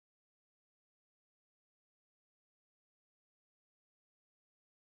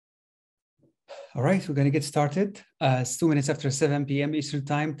All right, we're going to get started. It's 2 minutes after 7 p.m. Eastern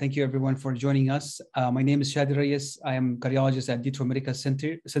Time. Thank you, everyone, for joining us. My name is Shadi Reyes. I am cardiologist at Detroit Medical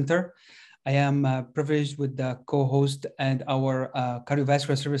Center. I am privileged with the co-host and our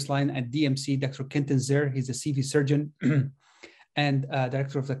cardiovascular service line at DMC, Dr. Kenton Zer. He's a CV surgeon and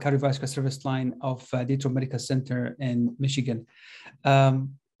director of the cardiovascular service line of Detroit Medical Center in Michigan.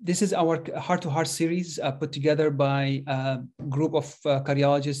 This is our heart-to-heart series put together by a group of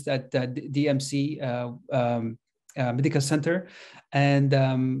cardiologists at DMC Medical Center. And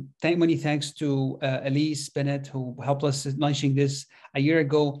many thanks to Elise Bennett, who helped us launching this a year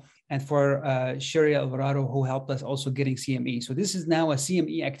ago, and for Sherry Alvarado, who helped us also getting CME. So this is now a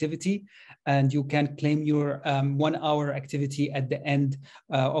CME activity, and you can claim your 1 hour activity at the end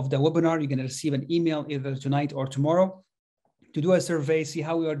of the webinar. You're going to receive an email either tonight or tomorrow to do a survey, see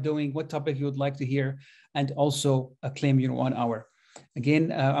how we are doing, what topic you would like to hear, and also claim your 1 hour.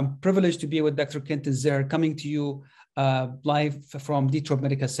 Again, I'm privileged to be with Dr. Kenton Zer, coming to you live from Detroit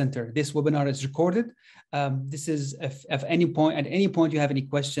Medical Center. This webinar is recorded. This is, if at any point you have any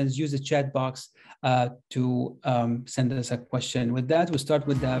questions, use the chat box to send us a question. With that, we'll start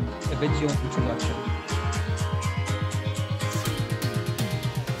with the video introduction.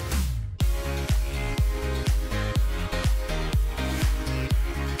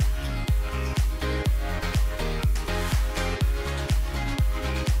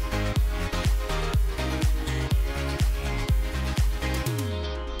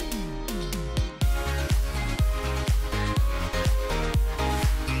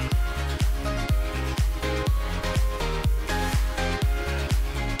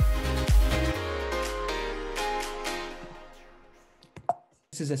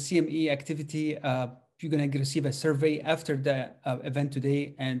 This is a CME activity. You're going to receive a survey after the event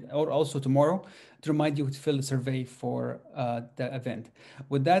today or also tomorrow to remind you to fill the survey for the event.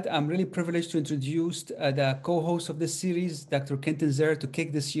 With that, I'm really privileged to introduce the co-host of this series, Dr. Kenton Zer, to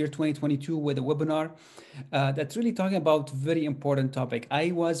kick this year 2022 with a webinar that's really talking about very important topic.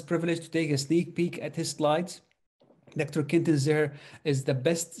 I was privileged to take a sneak peek at his slides. Dr. Kenton Zer is the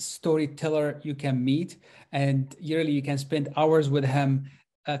best storyteller you can meet, and yearly you can spend hours with him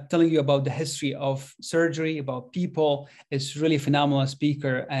telling you about the history of surgery, about people. It's really a phenomenal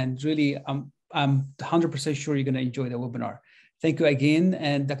speaker, and really I'm 100% sure you're going to enjoy the webinar. Thank you again,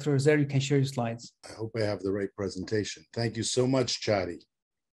 and Dr. Zer, you can share your slides. I hope I have the right presentation. Thank you so much, Chadi.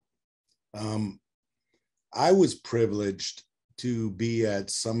 I was privileged to be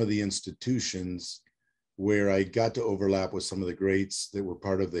at some of the institutions where I got to overlap with some of the greats that were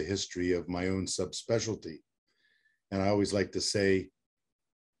part of the history of my own subspecialty. And I always like to say,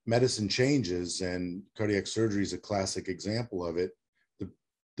 medicine changes, and cardiac surgery is a classic example of it.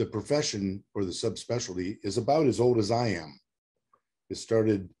 The profession or the subspecialty is about as old as I am. It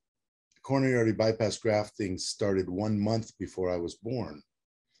started, coronary artery bypass grafting started 1 month before I was born.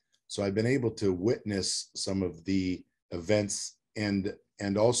 So I've been able to witness some of the events and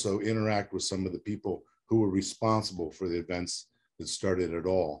also interact with some of the people who were responsible for the events that started it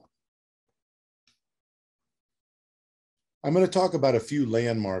all. I'm going to talk about a few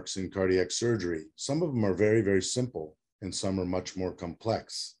landmarks in cardiac surgery. Some of them are very, very simple, and some are much more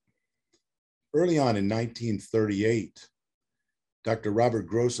complex. Early on in 1938, Dr. Robert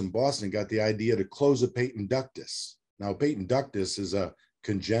Gross in Boston got the idea to close a patent ductus. Now, a patent ductus is a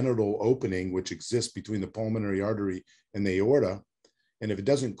congenital opening which exists between the pulmonary artery and the aorta. And if it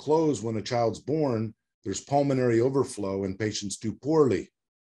doesn't close when a child's born, there's pulmonary overflow and patients do poorly.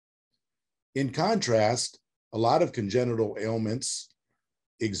 In contrast, a lot of congenital ailments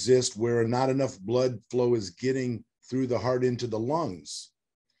exist where not enough blood flow is getting through the heart into the lungs.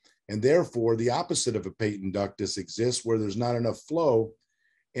 And therefore, the opposite of a patent ductus exists where there's not enough flow.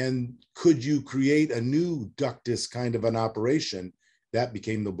 And could you create a new ductus kind of an operation? That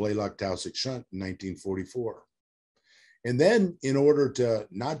became the Blalock-Taussig shunt in 1944. And then in order to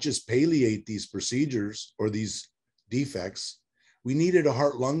not just palliate these procedures or these defects, we needed a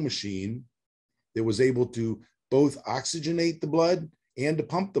heart-lung machine that was able to both oxygenate the blood and to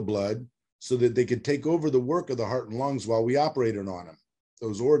pump the blood so that they could take over the work of the heart and lungs while we operated on them,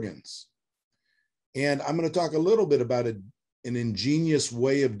 those organs. And I'm going to talk a little bit about an ingenious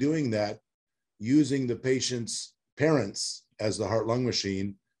way of doing that, using the patient's parents as the heart-lung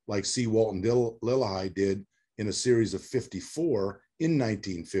machine, like C. Walton Lillehei did in a series of 54 in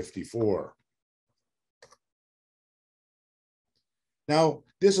 1954. Now,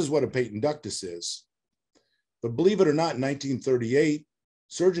 this is what a patent ductus is. But believe it or not, in 1938,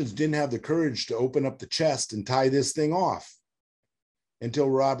 surgeons didn't have the courage to open up the chest and tie this thing off until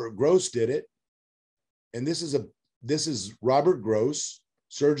Robert Gross did it. And this is Robert Gross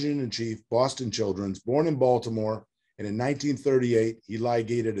surgeon-in-chief, Boston Children's, born in Baltimore, and in 1938, he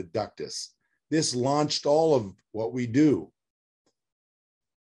ligated a ductus. This launched all of what we do.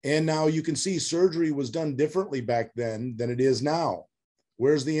 And now you can see surgery was done differently back then than it is now.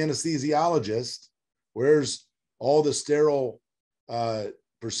 Where's the anesthesiologist? Where's all the sterile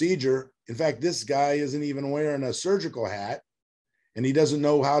procedure? In fact, this guy isn't even wearing a surgical hat, and he doesn't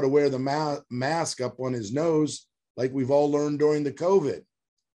know how to wear the mask up on his nose like we've all learned during the COVID.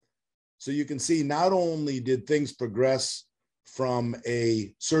 So you can see not only did things progress from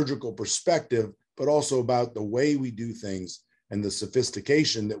a surgical perspective, but also about the way we do things and the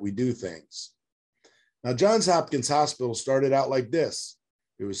sophistication that we do things. Now, Johns Hopkins Hospital started out like this.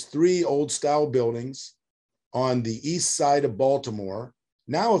 It was 3 old style buildings on the east side of Baltimore.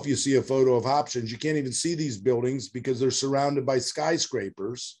 Now, if you see a photo of Hopkins, you can't even see these buildings because they're surrounded by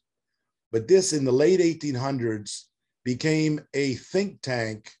skyscrapers. But this, in the late 1800s, became a think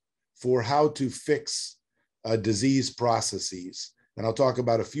tank for how to fix disease processes. And I'll talk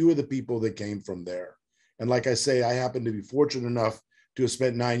about a few of the people that came from there. And like I say, I happen to be fortunate enough to have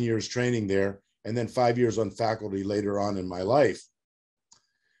spent 9 years training there and then 5 years on faculty later on in my life.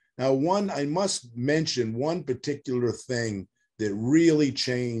 Now, I must mention one particular thing that really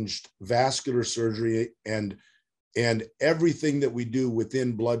changed vascular surgery and everything that we do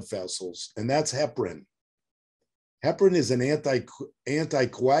within blood vessels, and that's heparin. Heparin is an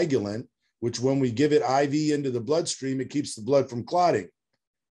anticoagulant, which when we give it IV into the bloodstream, it keeps the blood from clotting.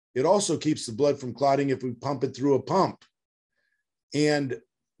 It also keeps the blood from clotting if we pump it through a pump. And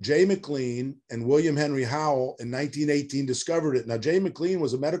Jay McLean and William Henry Howell in 1918 discovered it. Now, Jay McLean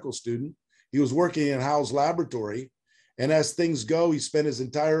was a medical student. He was working in Howell's laboratory. And as things go, he spent his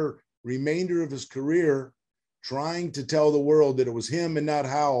entire remainder of his career trying to tell the world that it was him and not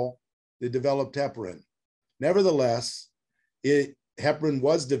Howell that developed heparin. Nevertheless, heparin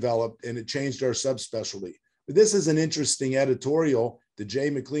was developed and it changed our subspecialty. But this is an interesting editorial that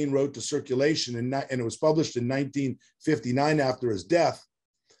Jay McLean wrote to Circulation, and it was published in 1959 after his death.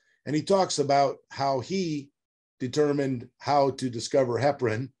 And he talks about how he determined how to discover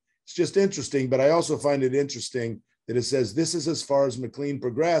heparin. It's just interesting, but I also find it interesting that it says this is as far as McLean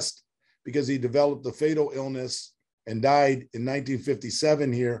progressed because he developed the fatal illness and died in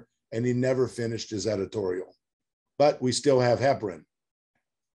 1957 here, and he never finished his editorial. But we still have heparin.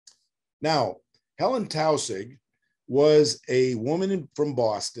 Now, Helen Taussig was a woman from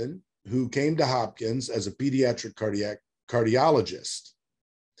Boston who came to Hopkins as a pediatric cardiologist.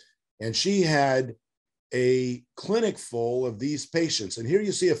 And she had a clinic full of these patients. And here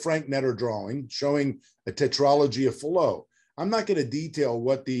you see a Frank Netter drawing showing a tetralogy of Fallot. I'm not going to detail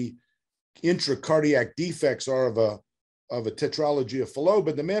what the intracardiac defects are of a tetralogy of Fallot,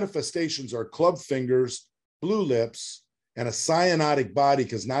 but the manifestations are club fingers, blue lips, and a cyanotic body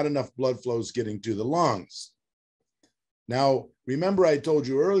because not enough blood flow is getting to the lungs. Now, remember I told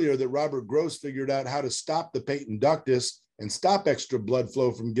you earlier that Robert Gross figured out how to stop the patent ductus and stop extra blood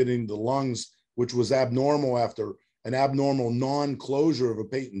flow from getting to the lungs, which was abnormal after an abnormal non-closure of a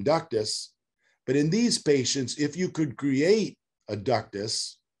patent ductus. But in these patients, if you could create a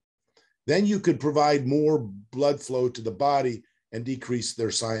ductus, then you could provide more blood flow to the body and decrease their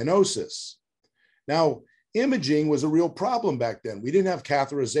cyanosis. Now, imaging was a real problem back then. We didn't have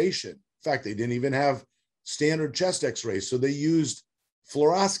catheterization. In fact, they didn't even have standard chest x-rays. So they used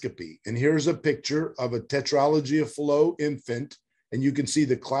fluoroscopy. And here's a picture of a tetralogy of Fallot infant. And you can see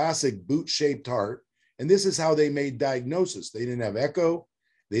the classic boot-shaped heart. And this is how they made diagnosis. They didn't have echo.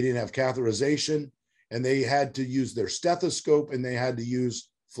 They didn't have catheterization. And they had to use their stethoscope and they had to use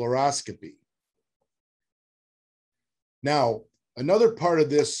fluoroscopy. Now, another part of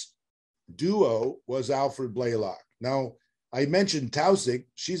this duo was Alfred Blalock. Now, I mentioned Taussig.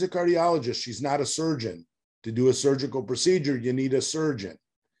 She's a cardiologist. She's not a surgeon. To do a surgical procedure, you need a surgeon.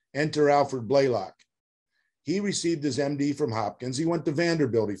 Enter Alfred Blalock. He received his MD from Hopkins. He went to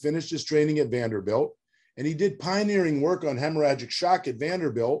Vanderbilt. He finished his training at Vanderbilt, and he did pioneering work on hemorrhagic shock at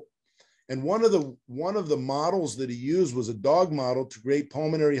Vanderbilt. And one of the models that he used was a dog model to create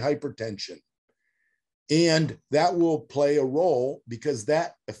pulmonary hypertension. And that will play a role because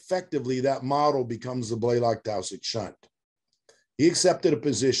that model becomes the Blalock-Taussig shunt. He accepted a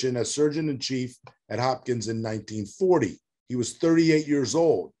position as surgeon-in-chief at Hopkins in 1940. He was 38 years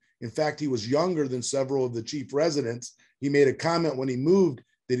old. In fact, he was younger than several of the chief residents. He made a comment when he moved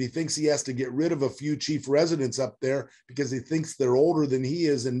that he thinks he has to get rid of a few chief residents up there because he thinks they're older than he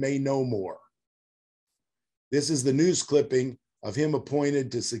is and may know more. This is the news clipping of him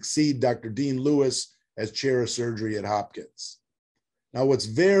appointed to succeed Dr. Dean Lewis as chair of surgery at Hopkins. Now, what's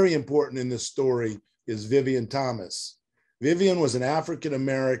very important in this story is Vivian Thomas. Vivian was an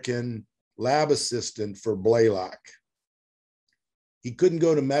African-American lab assistant for Blaylock. He couldn't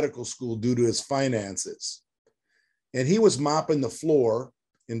go to medical school due to his finances. And he was mopping the floor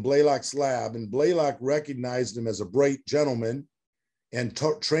in Blaylock's lab, and Blaylock recognized him as a bright gentleman and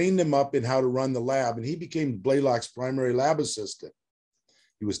trained him up in how to run the lab, and he became Blaylock's primary lab assistant.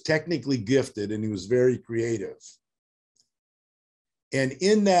 He was technically gifted, and he was very creative. And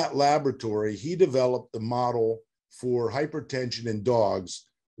in that laboratory, he developed the model for hypertension in dogs,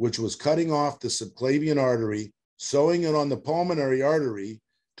 which was cutting off the subclavian artery, sewing it on the pulmonary artery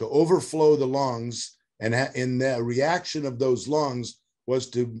to overflow the lungs, and in the reaction of those lungs was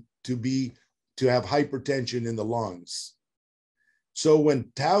to have hypertension in the lungs. So when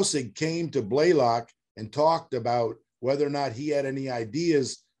Taussig came to Blaylock and talked about whether or not he had any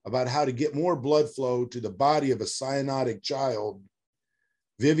ideas about how to get more blood flow to the body of a cyanotic child,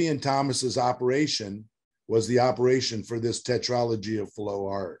 Vivian Thomas's operation was the operation for this tetralogy of flow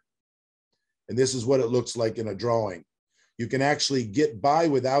heart. And this is what it looks like in a drawing. You can actually get by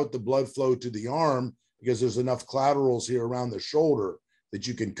without the blood flow to the arm because there's enough collaterals here around the shoulder that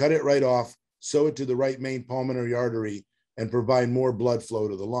you can cut it right off, sew it to the right main pulmonary artery, and provide more blood flow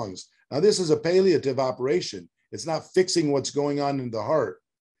to the lungs. Now, this is a palliative operation. It's not fixing what's going on in the heart,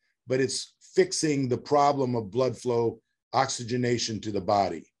 but it's fixing the problem of blood flow, oxygenation to the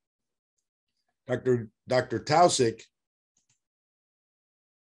body. Dr. Taussig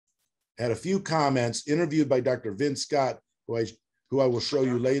had a few comments interviewed by Dr. Vince Scott, who I will show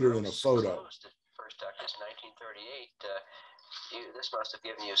you later in a photo. First doctors in 1938. This must have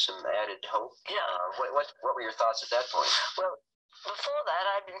given you some added hope. Yeah. What were your thoughts at that point? Well, before that,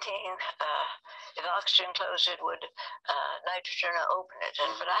 I'd been thinking if oxygen closed it, would nitrogen open it?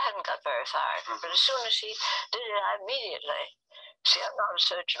 But I hadn't got very far. But as soon as he did it, I immediately, see, I'm not a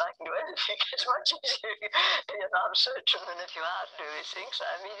surgeon. I can do anything. It's much easier if you're not a surgeon than if you are to do these things. So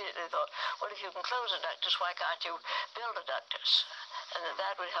I immediately thought, well, if you can close the ductus, why can't you build a ductus? And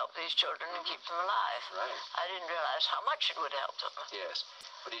that would help these children and keep them alive. Right. I didn't realize how much it would help them. Yes.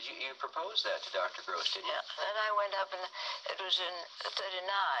 But did you propose that to Dr. Gross, didn't you? Yeah. Then I went up, and it was in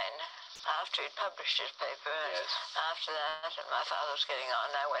 '39, after he'd published his paper. Yes. After that, and my father was getting on,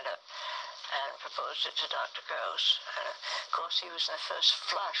 I went up and proposed it to Dr. Gross. And of course, he was in the first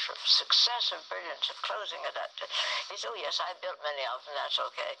flush of successive brilliance of closing a ductus. He said, oh, yes, I built many of them, that's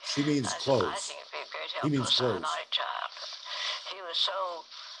okay. She means I close. said, I think it'd be a great help He to means a close. cyanotic child. He was so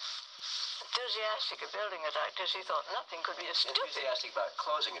enthusiastic of building a ductus, he thought nothing could be as stupid. Enthusiastic about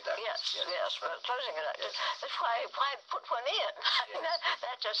closing a ductus. Yes, but closing a ductus. That's why put one in? I mean,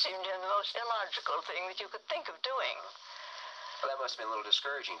 that just seemed to him the most illogical thing that you could think of doing. Well, that must have been a little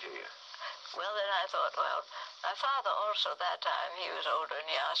discouraging to you. Well, then I thought, well, my father also at that time, he was older, and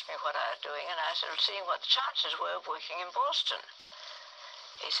he asked me what I was doing, and I said, seeing what the chances were of working in Boston.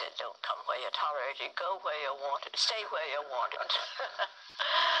 He said, don't come where you're tolerated, go where you're wanted, stay where you're wanted.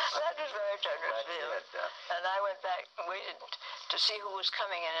 That was very generous of him. And I went back and waited to see who was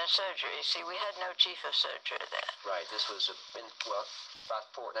coming in surgery. See, we had no chief of surgery then. Right, this was about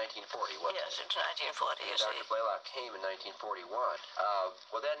 1940, wasn't it? Yes, it's 1940, you see. Dr. Blaylock came in 1941.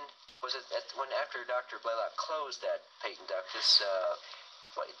 Well, then, was it after Dr. Blaylock closed that patent ductus,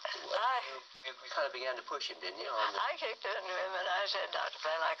 you kind of began to push him, didn't you? I kicked into him and I said, Dr.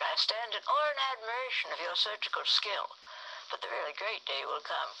 Blaylock, I stand in awe and admiration of your surgical skill. But the really great day will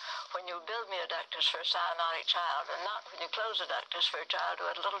come when you build me a ductus for a cyanotic child, and not when you close a ductus for a child who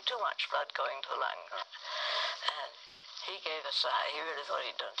had a little too much blood going to the lungs. And he gave a sigh. He really thought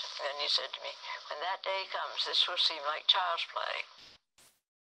he'd done something. And he said to me, when that day comes, this will seem like child's play.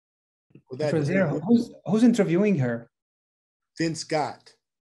 Who's interviewing her? Vince Scott.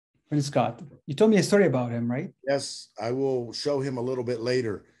 Vince Scott. You told me a story about him, right? Yes, I will show him a little bit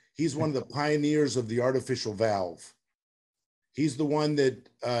later. He's one of the pioneers of the artificial valve. He's the one that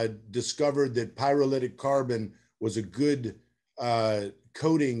discovered that pyrolytic carbon was a good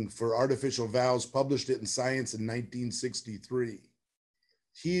coating for artificial valves, published it in Science in 1963.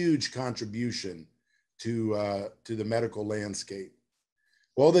 Huge contribution to the medical landscape.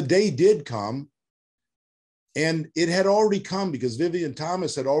 Well, the day did come, and it had already come because Vivian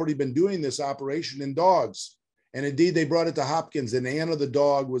Thomas had already been doing this operation in dogs. And indeed, they brought it to Hopkins, and Anna the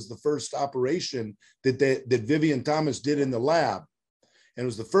dog was the first operation that Vivian Thomas did in the lab. And it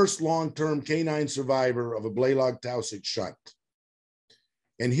was the first long-term canine survivor of a Blaylock-Taussig shunt.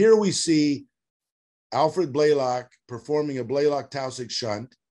 And here we see Alfred Blaylock performing a Blaylock-Taussig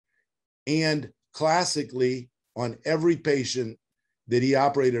shunt. And classically, on every patient that he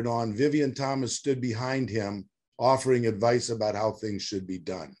operated on, Vivian Thomas stood behind him, offering advice about how things should be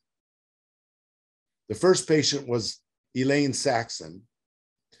done. The first patient was Elaine Saxon.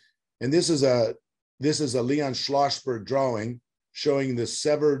 And this is a Leon Schlossberg drawing showing the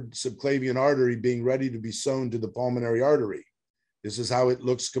severed subclavian artery being ready to be sewn to the pulmonary artery. This is how it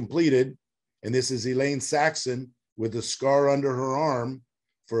looks completed. And this is Elaine Saxon with a scar under her arm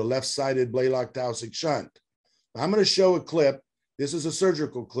for a left-sided Blalock-Taussig shunt. I'm going to show a clip. This is a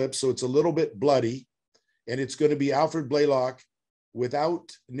surgical clip, so it's a little bit bloody, and it's going to be Alfred Blalock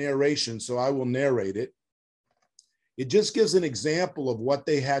without narration, so I will narrate it. It just gives an example of what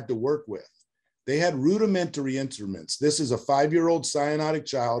they had to work with. They had rudimentary instruments. This is a 5-year-old cyanotic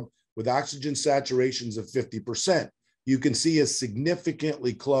child with oxygen saturations of 50%. You can see his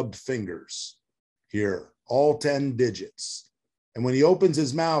significantly clubbed fingers here, all 10 digits. And when he opens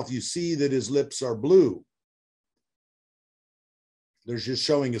his mouth, you see that his lips are blue. They're just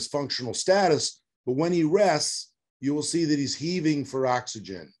showing his functional status. But when he rests, you will see that he's heaving for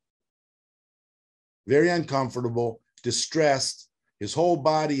oxygen. Very uncomfortable, distressed. His whole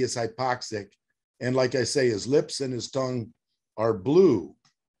body is hypoxic. And like I say, his lips and his tongue are blue.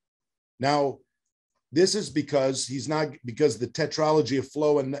 Now, this is because the tetralogy of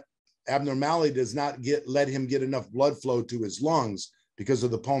flow and abnormality does not let him get enough blood flow to his lungs because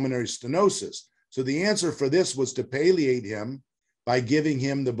of the pulmonary stenosis. So the answer for this was to palliate him by giving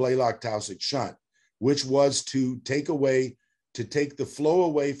him the Blalock-Taussig shunt, which was to take the flow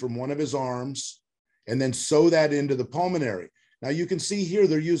away from one of his arms and then sew that into the pulmonary. Now you can see here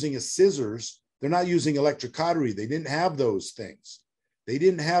they're using scissors. They're not using electrocautery. They didn't have those things. They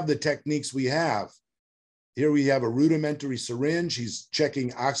didn't have the techniques we have. Here we have a rudimentary syringe. He's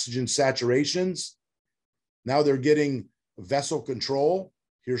checking oxygen saturations. Now they're getting vessel control.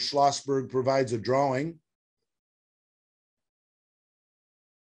 Here Schlossberg provides a drawing.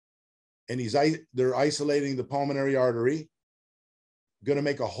 And they're isolating the pulmonary artery. Going to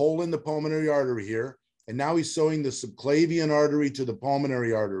make a hole in the pulmonary artery here. And now he's sewing the subclavian artery to the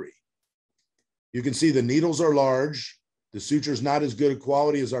pulmonary artery. You can see the needles are large. The suture's not as good a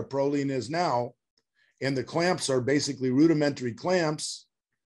quality as our Prolene is now. And the clamps are basically rudimentary clamps.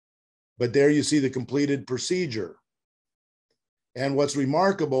 But there you see the completed procedure. And what's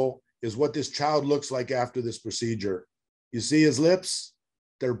remarkable is what this child looks like after this procedure. You see his lips?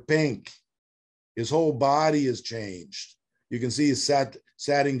 They're pink. His whole body is changed. You can see he's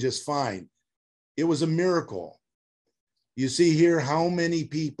satting just fine. It was a miracle. You see here how many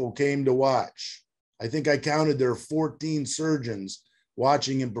people came to watch. I think I counted there are 14 surgeons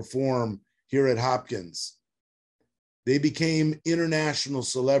watching him perform here at Hopkins. They became international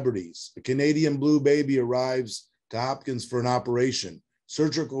celebrities. A Canadian blue baby arrives to Hopkins for an operation.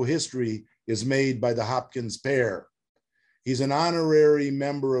 Surgical history is made by the Hopkins pair. He's an honorary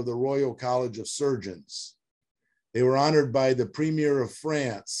member of the Royal College of Surgeons. They were honored by the Premier of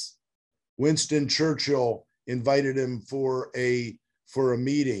France. Winston Churchill invited him for a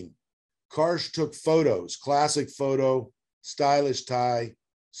meeting. Karsh took photos, classic photo, stylish tie,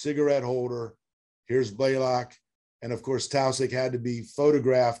 cigarette holder. Here's Blalock. And of course, Taussig had to be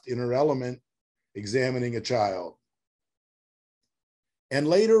photographed in her element, examining a child. And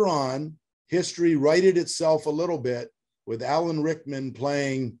later on, history righted itself a little bit with Alan Rickman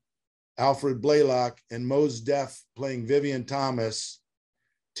playing Alfred Blalock and Mose Def playing Vivian Thomas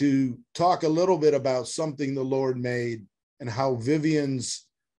to talk a little bit about something the Lord made and how Vivian's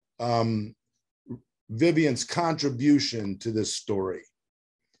contribution to this story.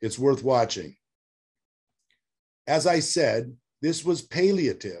 It's worth watching. As I said, this was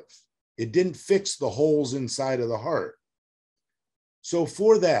palliative. It didn't fix the holes inside of the heart. So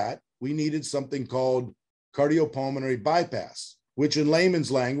for that, we needed something called cardiopulmonary bypass, which in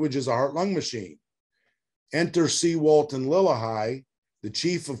layman's language is a heart-lung machine. Enter C. Walton Lillehei, the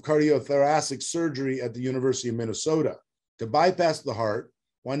chief of cardiothoracic surgery at the University of Minnesota. To bypass the heart,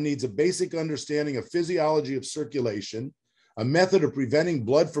 one needs a basic understanding of physiology of circulation, a method of preventing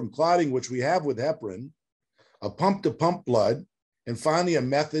blood from clotting, which we have with heparin, a pump to pump blood, and finally a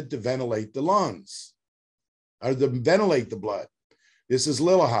method to ventilate the lungs, or to ventilate the blood. This is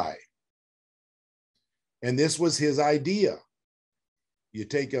Lillehei. And this was his idea. You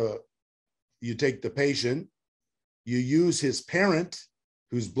take the patient, you use his parent,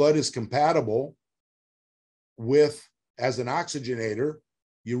 whose blood is compatible with, as an oxygenator,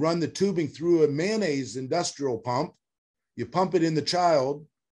 you run the tubing through a mayonnaise industrial pump, you pump it in the child,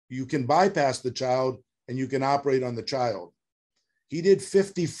 you can bypass the child, and you can operate on the child. He did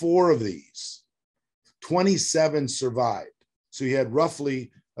 54 of these. 27 survived. So he had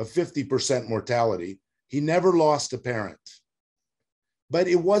roughly a 50% mortality. He never lost a parent. But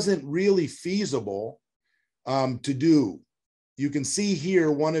it wasn't really feasible to do. You can see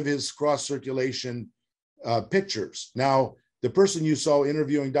here one of his cross-circulation pictures. Now, the person you saw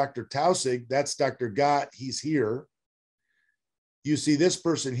interviewing Dr. Tausig, that's Dr. Gott. He's here. You see this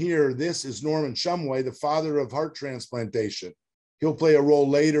person here. This is Norman Shumway, the father of heart transplantation. He'll play a role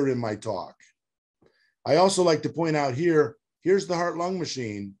later in my talk. I also like to point out here, here's the heart-lung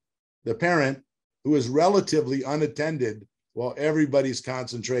machine, the parent, who is relatively unattended while everybody's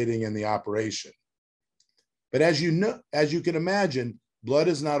concentrating in the operation. But as you can imagine, blood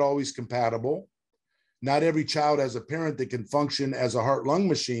is not always compatible. Not every child has a parent that can function as a heart-lung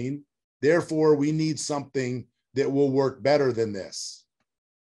machine. Therefore, we need something that will work better than this.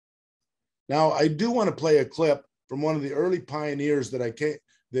 Now, I do want to play a clip from one of the early pioneers that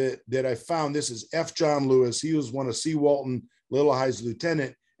I found. This is F. John Lewis. He was one of C. Walton Little High's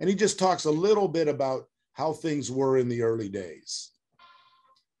lieutenant, and he just talks a little bit about how things were in the early days.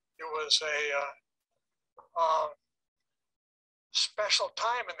 It was a special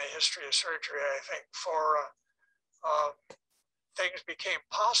time in the history of surgery, I think, for things became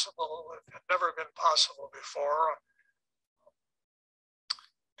possible that had never been possible before.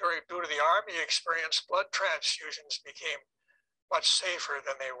 Due to the Army experience, blood transfusions became much safer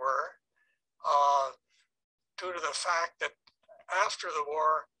than they were, due to the fact that after the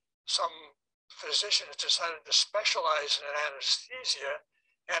war, some physicians decided to specialize in anesthesia.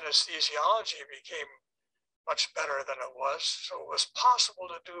 Anesthesiology became much better than it was, so it was possible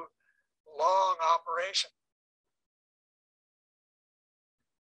to do long operations.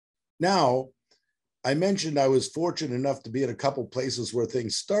 Now, I mentioned I was fortunate enough to be in a couple places where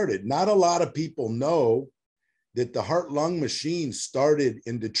things started. Not a lot of people know that the heart-lung machine started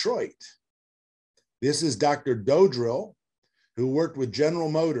in Detroit. This is Dr. Dodrill, who worked with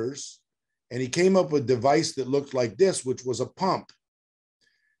General Motors, and he came up with a device that looked like this, which was a pump.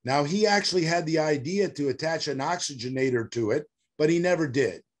 Now, he actually had the idea to attach an oxygenator to it, but he never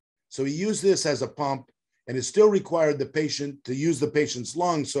did. So he used this as a pump, and it still required the patient to use the patient's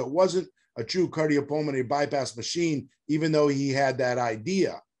lungs. So it wasn't a true cardiopulmonary bypass machine, even though he had that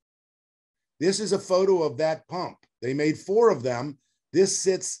idea. This is a photo of that pump. They made 4 of them. This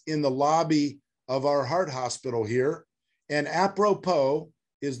sits in the lobby of our heart hospital here. And apropos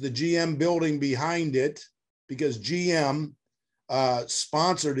is the GM building behind it, because GM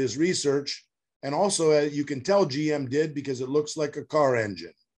sponsored his research. And also you can tell GM did because it looks like a car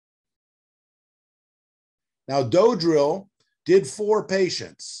engine. Now, Dodrill did 4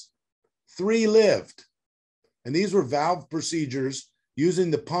 patients. 3 lived. And these were valve procedures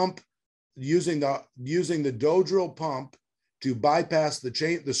using the pump, using the Dodrill pump to bypass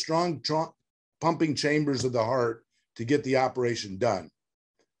the strong pumping chambers of the heart to get the operation done.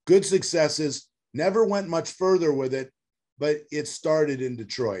 Good successes, never went much further with it, but it started in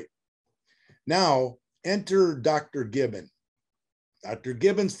Detroit. Now, enter Dr. Gibbon. Dr.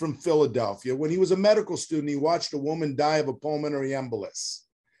 Gibbon's from Philadelphia. When he was a medical student, he watched a woman die of a pulmonary embolus.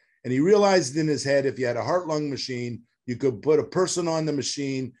 And he realized in his head, if you had a heart-lung machine, you could put a person on the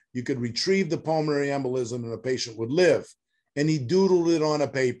machine, you could retrieve the pulmonary embolism, and the patient would live. And he doodled it on a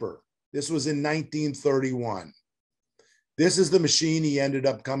paper. This was in 1931. This is the machine he ended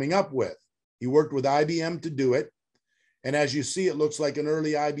up coming up with. He worked with IBM to do it. And as you see, it looks like an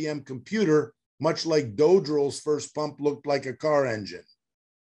early IBM computer, much like Dodrill's first pump looked like a car engine.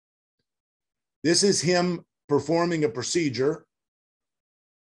 This is him performing a procedure.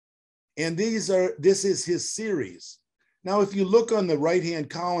 And this is his series. Now, if you look on the right-hand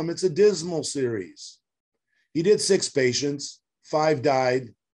column, it's a dismal series. He did 6 patients, 5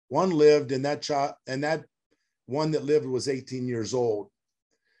 died, 1 lived, and that one that lived was 18 years old.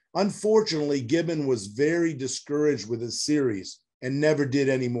 Unfortunately, Gibbon was very discouraged with his series and never did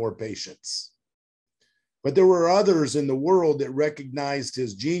any more patients. But there were others in the world that recognized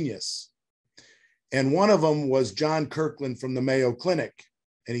his genius. And one of them was John Kirkland from the Mayo Clinic.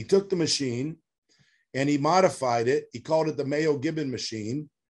 And he took the machine and he modified it. He called it the Mayo Gibbon machine.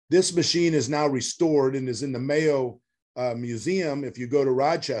 This machine is now restored and is in the Mayo Museum if you go to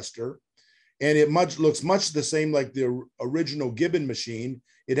Rochester. And it looks much the same like the original Gibbon machine.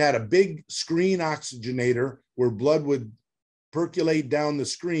 It had a big screen oxygenator where blood would percolate down the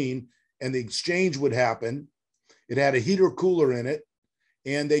screen and the exchange would happen. It had a heater cooler in it,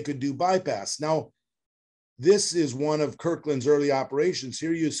 and they could do bypass. Now, this is one of Kirkland's early operations.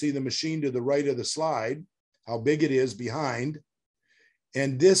 Here you see the machine to the right of the slide, how big it is behind.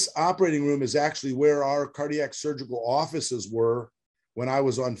 And this operating room is actually where our cardiac surgical offices were when I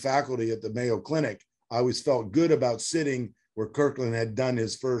was on faculty at the Mayo Clinic. I always felt good about sitting where Kirkland had done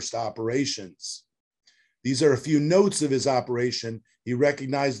his first operations. These are a few notes of his operation. He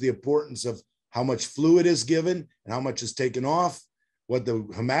recognized the importance of how much fluid is given and how much is taken off, what the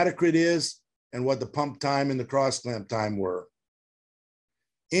hematocrit is, and what the pump time and the cross clamp time were.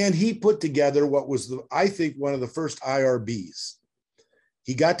 And he put together what was, I think, one of the first IRBs.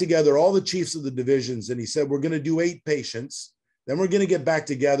 He got together all the chiefs of the divisions and he said, we're going to do 8 patients. Then we're going to get back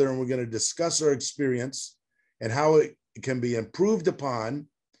together and we're going to discuss our experience and how it can be improved upon.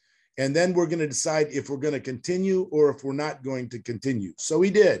 And then we're going to decide if we're going to continue or if we're not going to continue. So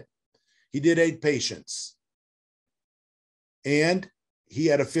he did. He did 8 patients. And he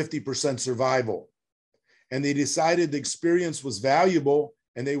had a 50% survival. And they decided the experience was valuable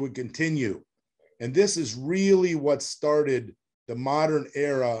and they would continue. And this is really what started the modern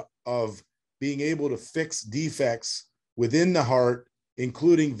era of being able to fix defects within the heart,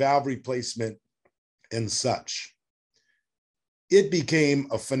 including valve replacement and such. It became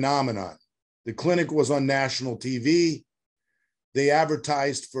a phenomenon. The clinic was on national TV. They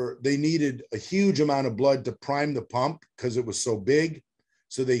advertised they needed a huge amount of blood to prime the pump because it was so big.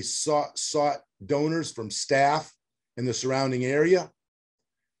 So they sought donors from staff in the surrounding area.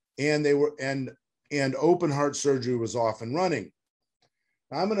 And and open heart surgery was off and running.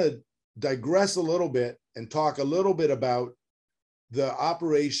 I'm going to digress a little bit and talk a little bit about the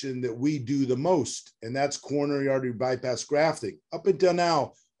operation that we do the most, and that's coronary artery bypass grafting. Up until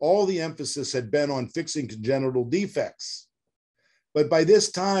now, all the emphasis had been on fixing congenital defects. But by this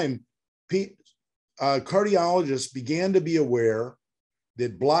time, cardiologists began to be aware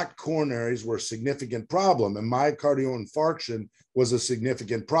that blocked coronaries were a significant problem, and myocardial infarction was a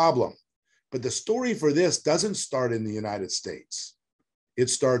significant problem. But the story for this doesn't start in the United States. It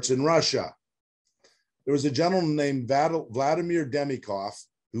starts in Russia. There was a gentleman named Vladimir Demikov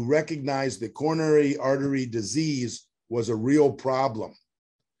who recognized that coronary artery disease was a real problem.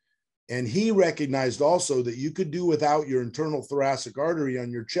 And he recognized also that you could do without your internal thoracic artery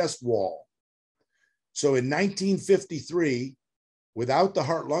on your chest wall. So in 1953, without the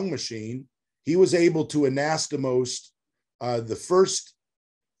heart-lung machine, he was able to anastomose the first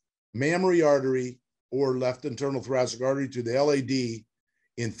mammary artery or left internal thoracic artery to the LAD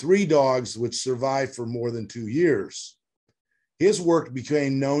in 3 dogs, which survived for more than 2 years. His work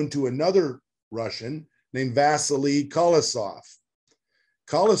became known to another Russian named Vasily Kolosov.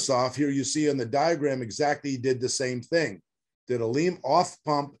 Kolosov, here you see on the diagram, exactly did the same thing. Did a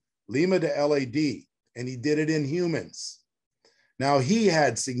off-pump Lima to LAD, and he did it in humans. Now, he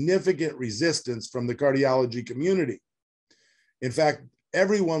had significant resistance from the cardiology community. In fact,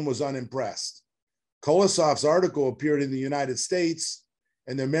 everyone was unimpressed. Kolosov's article appeared in the United States,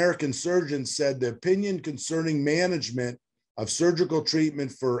 and the American surgeons said the opinion concerning management of surgical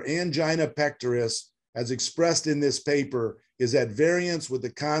treatment for angina pectoris, as expressed in this paper, is at variance with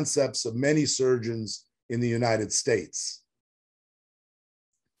the concepts of many surgeons in the United States.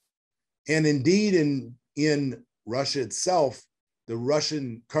 And indeed, in Russia itself, the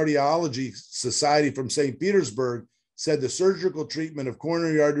Russian Cardiology Society from St. Petersburg said the surgical treatment of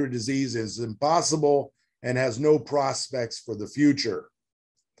coronary artery disease is impossible and has no prospects for the future.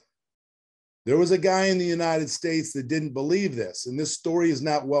 There was a guy in the United States that didn't believe this, and this story is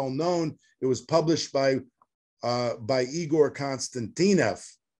not well known. It was published by Igor Konstantinov.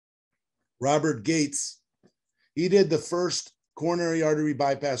 Robert Gates, he did the first coronary artery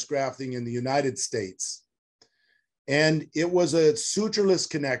bypass grafting in the United States. And it was a sutureless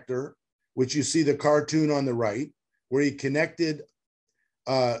connector, which you see the cartoon on the right, where he connected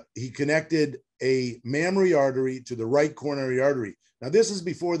a mammary artery to the right coronary artery. Now, this is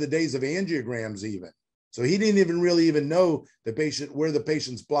before the days of angiograms even. So he didn't really know where the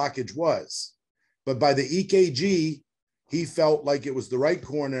patient's blockage was. But by the EKG, he felt like it was the right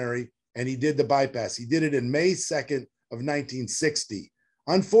coronary and he did the bypass. He did it in May 2nd of 1960.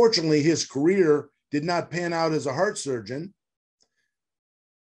 Unfortunately, his career did not pan out as a heart surgeon.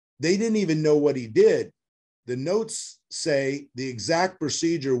 They didn't even know what he did. The notes say the exact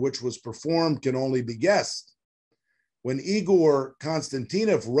procedure which was performed can only be guessed. When Igor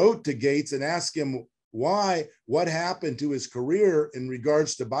Konstantinov wrote to Gates and asked him what happened to his career in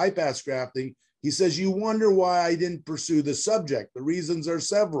regards to bypass grafting, he says, "You wonder why I didn't pursue the subject. The reasons are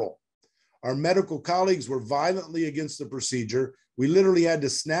several. Our medical colleagues were violently against the procedure. We literally had to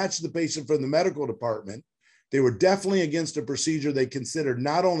snatch the patient from the medical department. They were definitely against a procedure they considered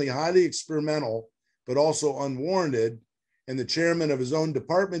not only highly experimental, but also unwarranted. And the chairman of his own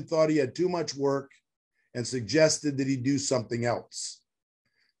department thought he had too much work and suggested that he do something else."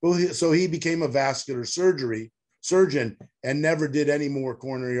 So he became a vascular surgeon and never did any more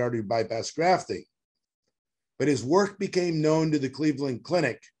coronary artery bypass grafting. But his work became known to the Cleveland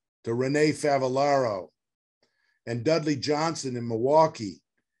Clinic, to Rene Favillaro and Dudley Johnson in Milwaukee,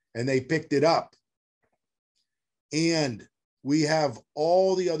 and they picked it up. And we have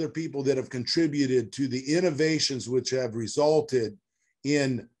all the other people that have contributed to the innovations which have resulted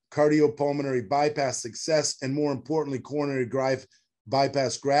in cardiopulmonary bypass success, and more importantly, coronary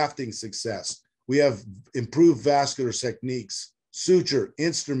bypass grafting success. We have improved vascular techniques, suture,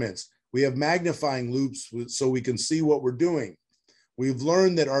 instruments. We have magnifying loops so we can see what we're doing. We've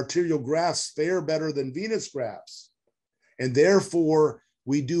learned that arterial grafts fare better than venous grafts, and therefore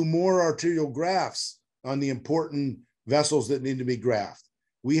we do more arterial grafts on the important vessels that need to be grafted.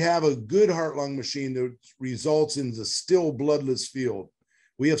 We have a good heart-lung machine that results in the still bloodless field.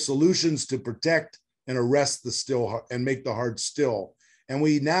 We have solutions to protect and arrest the still heart and make the heart still. And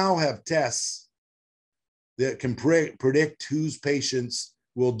we now have tests that can predict which patients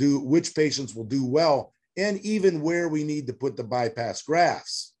will do well, and even where we need to put the bypass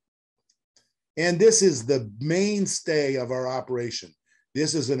grafts. And this is the mainstay of our operation.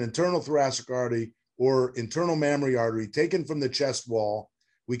 This is an internal thoracic artery or internal mammary artery taken from the chest wall.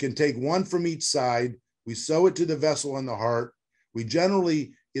 We can take one from each side. We sew it to the vessel in the heart. We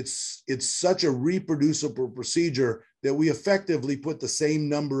generally, it's such a reproducible procedure that we effectively put the same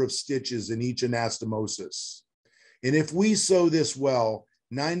number of stitches in each anastomosis. And if we sew this well,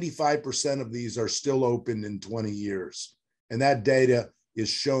 95% of these are still open in 20 years. And that data is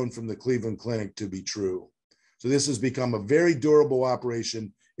shown from the Cleveland Clinic to be true. So this has become a very durable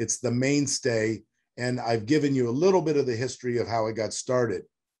operation. It's the mainstay. And I've given you a little bit of the history of how it got started.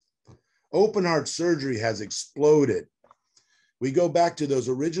 Open heart surgery has exploded. We go back to those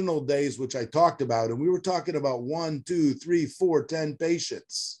original days, which I talked about, and we were talking about 1, 2, 3, 4, 10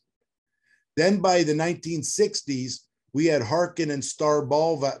 patients. Then by the 1960s, we had Harkin and Starr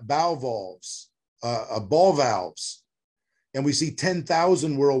ball valves, and we see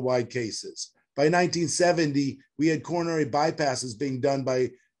 10,000 worldwide cases. By 1970, we had coronary bypasses being done by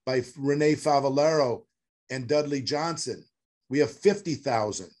Rene Favalero and Dudley Johnson. We have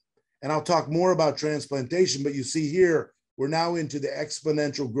 50,000. And I'll talk more about transplantation, but you see here, we're now into the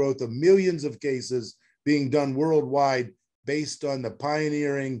exponential growth of millions of cases being done worldwide based on the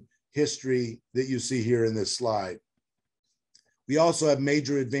pioneering history that you see here in this slide. We also have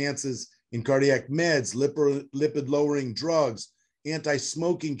major advances in cardiac meds, lipid-lowering drugs,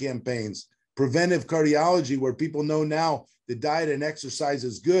 anti-smoking campaigns, preventive cardiology, where people know now that diet and exercise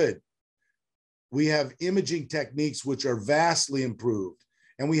is good. We have imaging techniques which are vastly improved.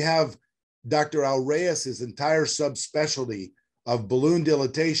 And we have Dr. Al Reyes' entire subspecialty of balloon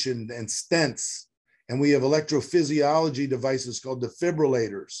dilatation and stents. And we have electrophysiology devices called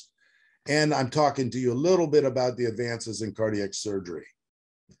defibrillators. And I'm talking to you a little bit about the advances in cardiac surgery.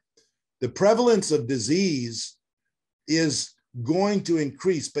 The prevalence of disease is going to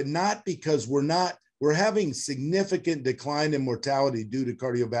increase, but not because we're having significant decline in mortality due to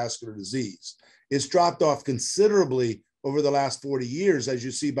cardiovascular disease. It's dropped off considerably over the last 40 years, as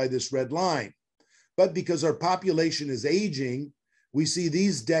you see by this red line. But because our population is aging, we see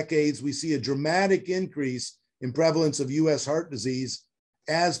these decades, we see a dramatic increase in prevalence of US heart disease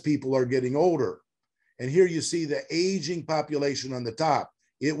as people are getting older. And here you see the aging population on the top.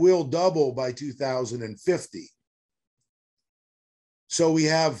 It will double by 2050. So we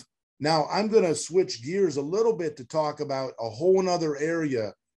have, now I'm going to switch gears a little bit to talk about a whole nother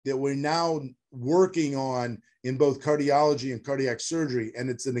area that we're now working on in both cardiology and cardiac surgery. And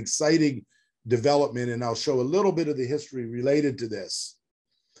it's an exciting development. And I'll show a little bit of the history related to this.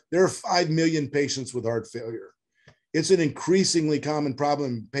 There are 5 million patients with heart failure. It's an increasingly common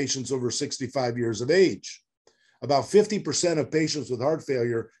problem in patients over 65 years of age. About 50% of patients with heart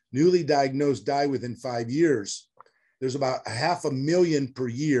failure, newly diagnosed, die within 5 years. There's about 500,000 per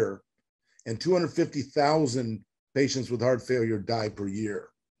year, and 250,000 patients with heart failure die per year.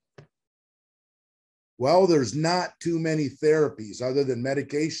 Well, there's not too many therapies other than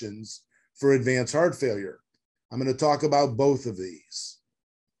medications for advanced heart failure. I'm going to talk about both of these.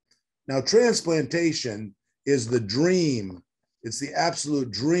 Now, transplantation is the dream. It's the absolute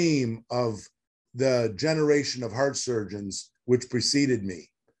dream of the generation of heart surgeons which preceded me.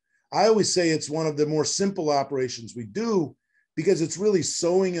 I always say it's one of the more simple operations we do because it's really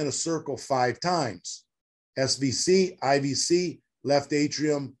sewing in a circle 5 times. SVC, IVC, left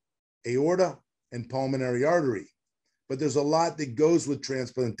atrium, aorta, and pulmonary artery. But there's a lot that goes with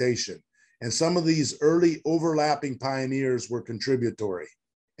transplantation. And some of these early overlapping pioneers were contributory.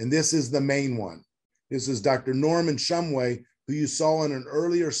 And this is the main one. This is Dr. Norman Shumway, who you saw in an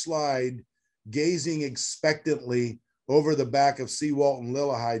earlier slide, gazing expectantly over the back of C. Walton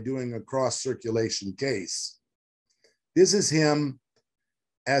Lillehei doing a cross circulation case. This is him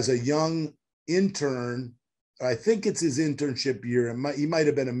as a young intern. I think it's his internship year. He might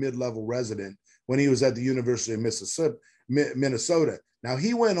have been a mid-level resident when he was at the University of Minnesota. Now,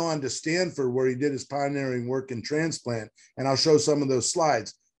 he went on to Stanford, where he did his pioneering work in transplant, and I'll show some of those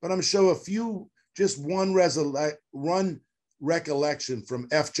slides. But I'm going to show a few, just one recollection from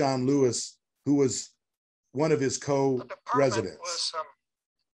F. John Lewis, who was one of his co-residents. Was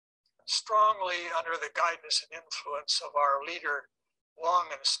strongly under the guidance and influence of our leader,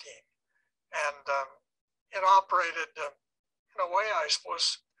 Longenstein. And it operated in a way, I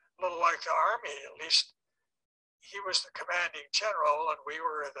suppose, a little like the Army. At least he was the commanding general and we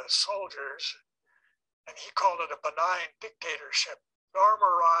were the soldiers. And he called it a benign dictatorship. Norm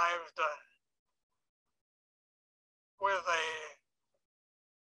arrived with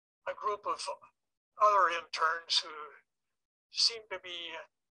a group of other interns who seemed to be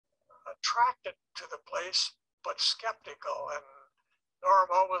attracted to the place, but skeptical. And Norm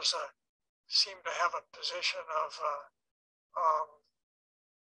always seemed to have a position of a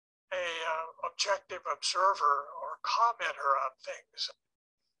objective observer or commenter on things.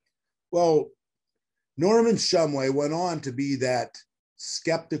 Well, Norman Shumway went on to be that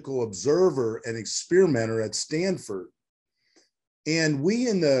skeptical observer and experimenter at Stanford. And we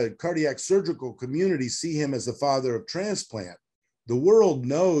in the cardiac surgical community see him as the father of transplant. The world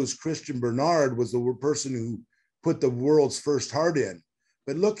knows Christian Bernard was the person who put the world's first heart in.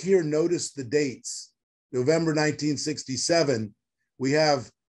 But look here, notice the dates. November 1967, we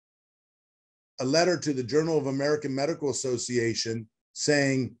have a letter to the Journal of American Medical Association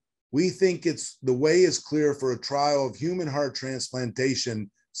saying, "We think the way is clear for a trial of human heart transplantation,"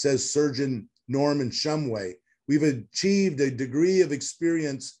 says Surgeon Norman Shumway. "We've achieved a degree of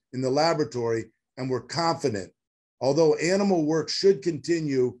experience in the laboratory and we're confident. Although animal work should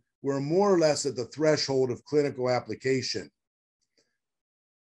continue, we're more or less at the threshold of clinical application."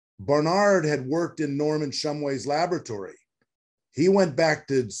 Bernard had worked in Norman Shumway's laboratory. He went back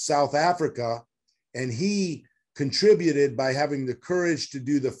to South Africa and he contributed by having the courage to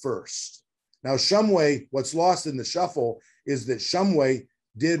do the first. Now, Shumway, what's lost in the shuffle is that Shumway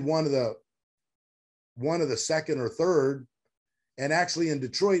did one of the second or third, and actually in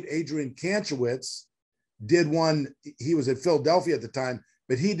Detroit, Adrian Kanchowitz did one. He was at Philadelphia at the time,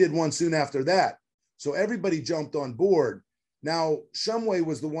 but he did one soon after that. So everybody jumped on board. Now, Shumway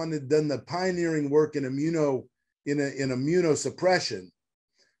was the one that done the pioneering work in immunosuppression.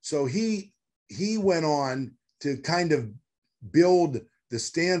 So he went on to kind of build the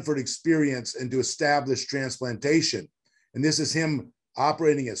Stanford experience and to establish transplantation. And this is him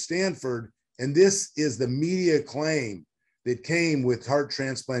operating at Stanford. And this is the media acclaim that came with heart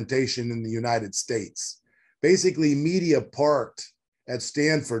transplantation in the United States. Basically, media parked at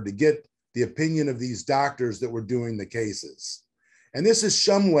Stanford to get the opinion of these doctors that were doing the cases. And this is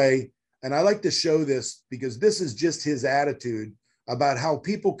Shumway. And I like to show this because this is just his attitude about how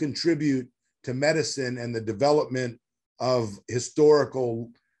people contribute to medicine and the development of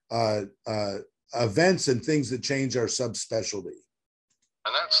historical events and things that change our subspecialty.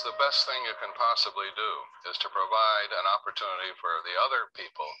 And that's the best thing you can possibly do, is to provide an opportunity for the other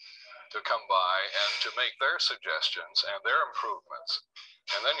people to come by and to make their suggestions and their improvements.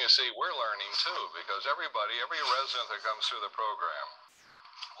 And then you see, we're learning too, because every resident that comes through the program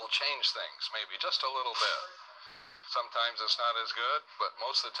will change things, maybe just a little bit. Sometimes it's not as good, but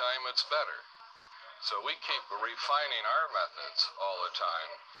most of the time it's better. So we keep refining our methods all the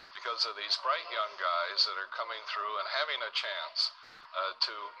time because of these bright young guys that are coming through and having a chance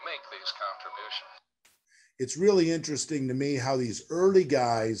to make these contributions. It's really interesting to me how these early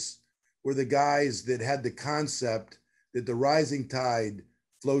guys were the guys that had the concept that the rising tide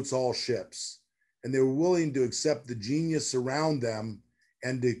floats all ships, and they were willing to accept the genius around them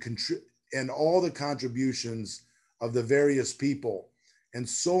and all the contributions of the various people. And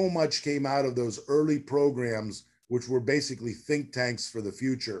so much came out of those early programs, which were basically think tanks for the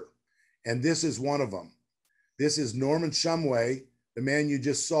future. And this is one of them. This is Norman Shumway, the man you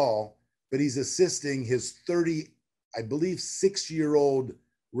just saw, but he's assisting his 6-year-old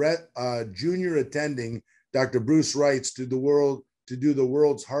junior attending, Dr. Bruce Wrights, to do the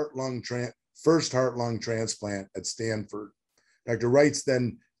world's first heart-lung transplant at Stanford. Dr. Wrights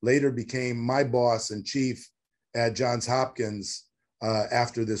then later became my boss and chief at Johns Hopkins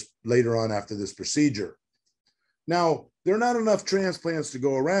after this procedure. Now, there are not enough transplants to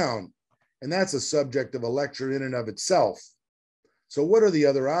go around, and that's a subject of a lecture in and of itself. So what are the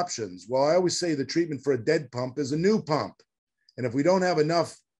other options? Well, I always say the treatment for a dead pump is a new pump. And if we don't have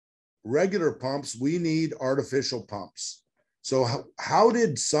enough regular pumps, we need artificial pumps. So how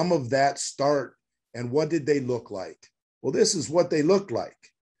did some of that start, and what did they look like? Well, this is what they looked like.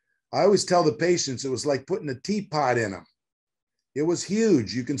 I always tell the patients it was like putting a teapot in them. It was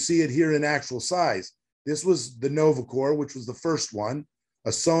huge. You can see it here in actual size. This was the Novacor, which was the first one,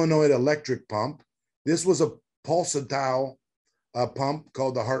 a solenoid electric pump. This was a pulsatile pump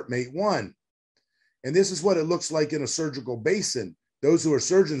called the HeartMate 1. And this is what it looks like in a surgical basin. Those who are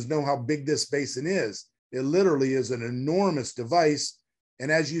surgeons know how big this basin is. It literally is an enormous device.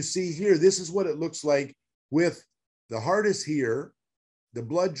 And as you see here, this is what it looks like with the heart is here. The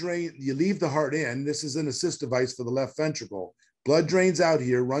blood drain, you leave the heart in. This is an assist device for the left ventricle. Blood drains out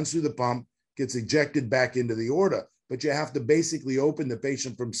here, runs through the pump, gets ejected back into the aorta. But you have to basically open the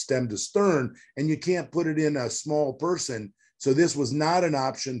patient from stem to stern, and you can't put it in a small person. So this was not an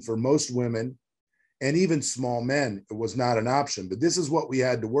option for most women, and even small men. It was not an option, but this is what we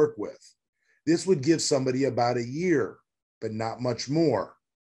had to work with. This would give somebody about a year, but not much more.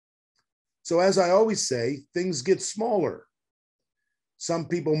 So as I always say, things get smaller. Some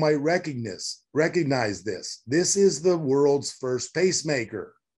people might recognize this. This is the world's first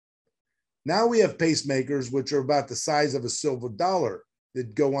pacemaker. Now we have pacemakers which are about the size of a silver dollar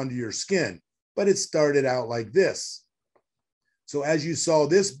that go under your skin, but it started out like this. So as you saw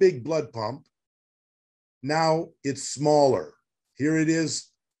this big blood pump, now it's smaller. Here it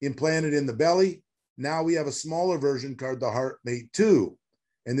is implanted in the belly. Now we have a smaller version called the HeartMate 2.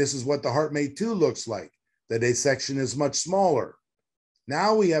 And this is what the HeartMate 2 looks like. The dissection is much smaller.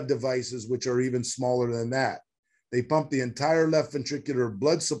 Now we have devices which are even smaller than that. They pump the entire left ventricular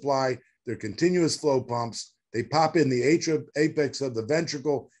blood supply. They're continuous flow pumps. They pop in the apex of the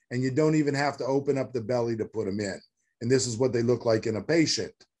ventricle, and you don't even have to open up the belly to put them in. And this is what they look like in a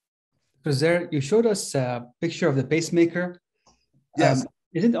patient. Because there, you showed us a picture of the pacemaker. Yes.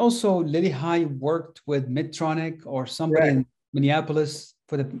 Isn't also Lily High worked with Medtronic or somebody in Minneapolis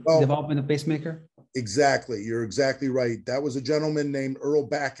for the development of pacemaker? Exactly. You're exactly right. That was a gentleman named Earl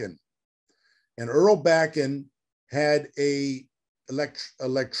Backen. And Earl Backen had a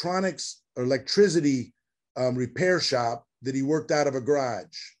electricity repair shop that he worked out of a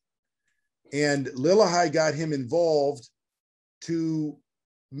garage. And Lillahai got him involved to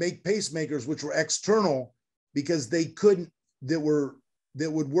make pacemakers which were external because they couldn't, that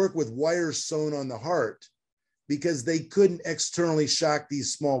would work with wires sewn on the heart because they couldn't externally shock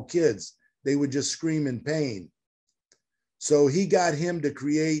these small kids. They would just scream in pain. So he got him to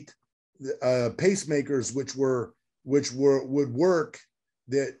create pacemakers which would work,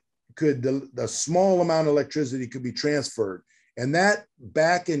 that could, the small amount of electricity could be transferred. And that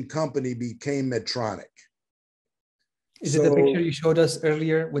Backen company became Medtronic. Is it the picture you showed us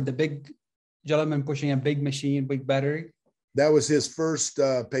earlier with the big gentleman pushing a big machine, big battery? That was his first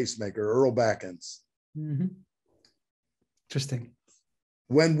pacemaker, Earl Backen's. Mm-hmm. Interesting.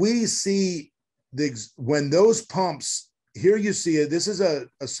 When we see when those pumps, here you see it, this is a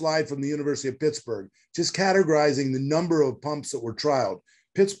slide from the University of Pittsburgh, just categorizing the number of pumps that were trialed.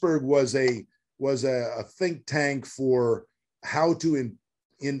 Pittsburgh was a think tank for how to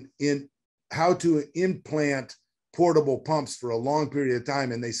implant portable pumps for a long period of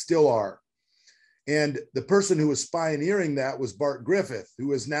time, and they still are. And the person who was pioneering that was Bart Griffith,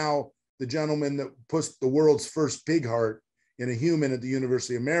 who is now the gentleman that put the world's first pig heart in a human at the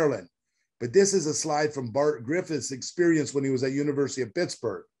University of Maryland. But this is a slide from Bart Griffith's experience when he was at University of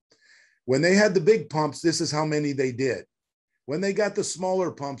Pittsburgh. When they had the big pumps, this is how many they did. When they got the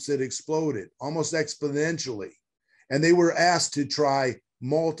smaller pumps, it exploded almost exponentially. And they were asked to try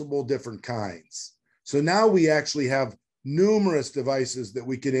multiple different kinds. So now we actually have numerous devices that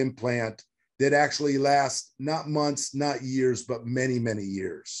we can implant that actually last not months, not years, but many, many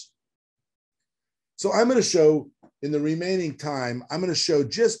years. So I'm going to show, in the remaining time, I'm going to show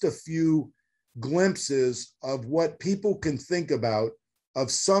just a few glimpses of what people can think about of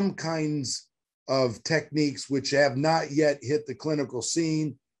some kinds of techniques which have not yet hit the clinical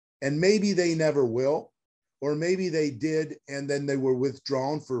scene, and maybe they never will, or maybe they did and then they were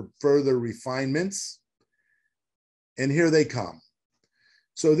withdrawn for further refinements. And here they come.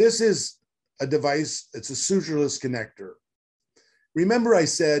 So this is a device, it's a sutureless connector. Remember I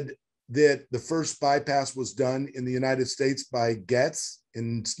said that the first bypass was done in the United States by Getz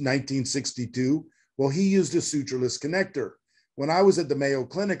in 1962? Well, he used a sutureless connector. When I was at the Mayo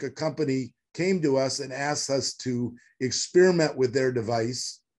Clinic, a company came to us and asked us to experiment with their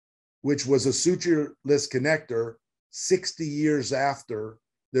device, which was a sutureless connector 60 years after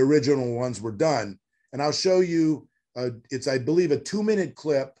the original ones were done. And I'll show you, it's, I believe, a 2-minute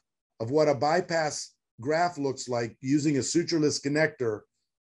clip of what a bypass graft looks like using a sutureless connector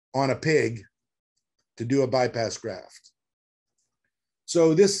on a pig to do a bypass graft.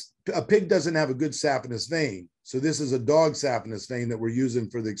 So a pig doesn't have a good saphenous vein. So this is a dog saphenous vein that we're using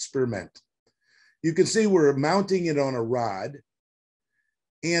for the experiment. You can see we're mounting it on a rod.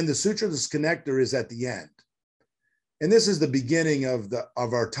 and the sutureless connector is at the end. And this is the beginning of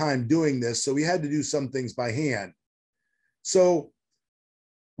our time doing this, so we had to do some things by hand. So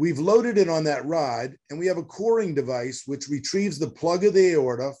we've loaded it on that rod, and we have a coring device which retrieves the plug of the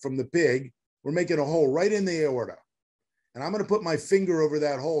aorta from the pig. We're making a hole right in the aorta. And I'm going to put my finger over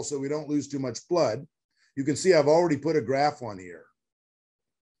that hole so we don't lose too much blood. You can see I've already put a graph on here.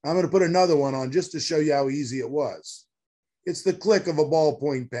 I'm going to put another one on just to show you how easy it was. It's the click of a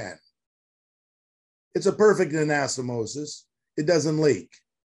ballpoint pen. It's a perfect anastomosis. It doesn't leak.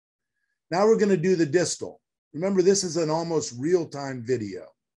 Now we're going to do the distal. Remember, this is an almost real-time video.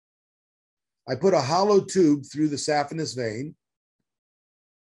 I put a hollow tube through the saphenous vein.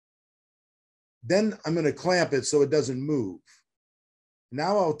 Then I'm going to clamp it so it doesn't move.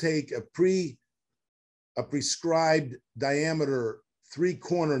 Now I'll take a prescribed diameter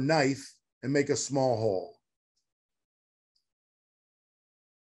 3-corner knife and make a small hole.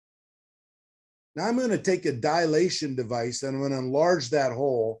 Now I'm going to take a dilation device and I'm going to enlarge that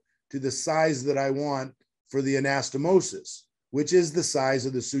hole to the size that I want for the anastomosis, which is the size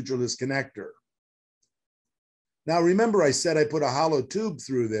of the sutureless connector. Now remember, I said I put a hollow tube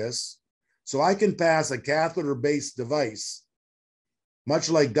through this, so I can pass a catheter-based device, much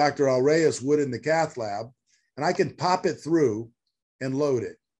like Dr. Alreyes would in the cath lab, and I can pop it through and load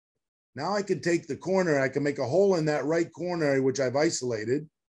it. Now I can take the corner, I can make a hole in that right corner, which I've isolated.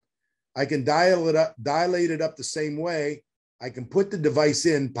 I can dilate it up the same way. I can put the device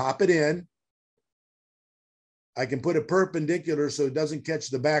in, pop it in. I can put it perpendicular so it doesn't catch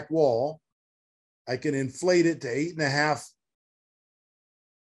the back wall. I can inflate it to 8.5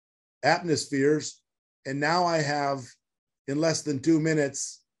 atmospheres. And now I have, in less than 2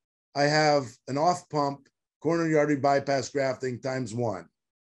 minutes, I have an off pump coronary artery bypass grafting ×1.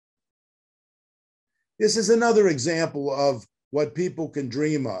 This is another example of what people can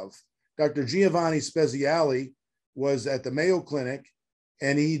dream of. Dr. Giovanni Speziale was at the Mayo Clinic,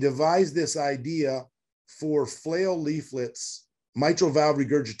 and he devised this idea for flail leaflets, mitral valve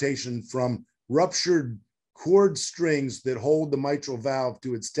regurgitation from ruptured cord strings that hold the mitral valve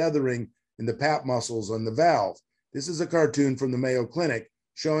to its tethering in the pap muscles on the valve. This is a cartoon from the Mayo Clinic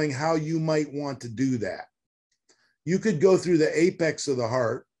showing how you might want to do that. You could go through the apex of the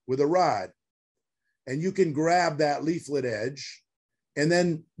heart with a rod, and you can grab that leaflet edge and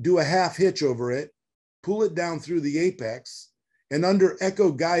then do a half hitch over it, pull it down through the apex, and under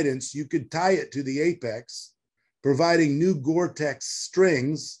echo guidance, you could tie it to the apex, providing new Gore-Tex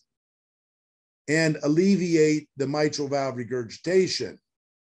strings and alleviate the mitral valve regurgitation.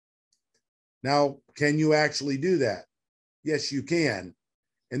 Now, can you actually do that? Yes, you can.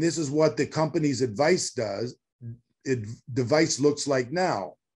 And this is what the company's device looks like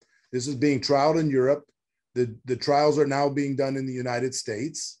now. This is being trialed in Europe. The trials are now being done in the United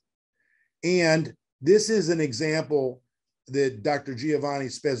States. And this is an example that Dr. Giovanni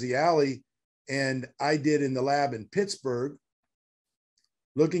Speziale and I did in the lab in Pittsburgh,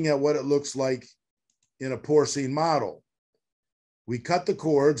 looking at what it looks like in a porcine model. We cut the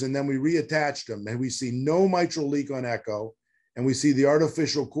cords and then we reattached them, and we see no mitral leak on echo, and we see the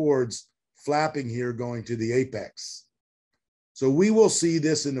artificial cords flapping here going to the apex. So we will see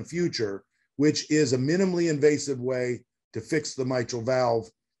this in the future, which is a minimally invasive way to fix the mitral valve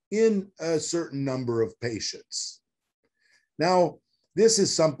in a certain number of patients. Now, this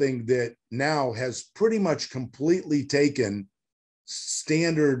is something that now has pretty much completely taken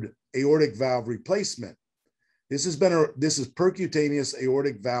standard aortic valve replacement. This is percutaneous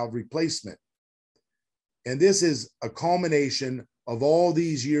aortic valve replacement. And this is a culmination of all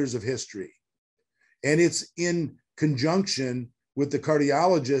these years of history. And it's in conjunction with the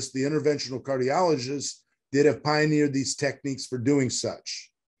cardiologists, the interventional cardiologists that have pioneered these techniques for doing such.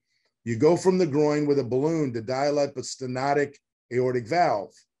 You go from the groin with a balloon to dilate a stenotic aortic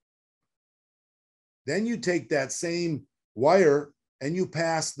valve. Then you take that same wire and you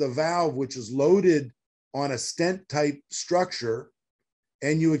pass the valve, which is loaded on a stent type structure,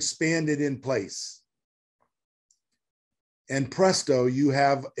 and you expand it in place. And presto, you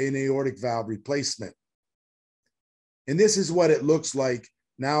have an aortic valve replacement. And this is what it looks like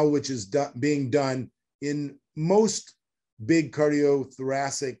now, which is being done in most big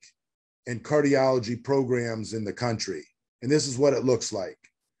cardiothoracic and cardiology programs in the country. And this is what it looks like.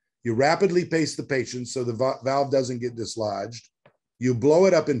 You rapidly pace the patient so the valve doesn't get dislodged. You blow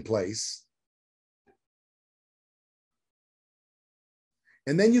it up in place.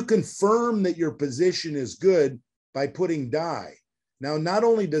 And then you confirm that your position is good by putting dye. Now, not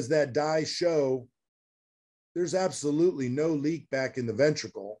only does that dye show there's absolutely no leak back in the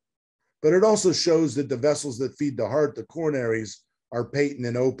ventricle, but it also shows that the vessels that feed the heart, the coronaries, are patent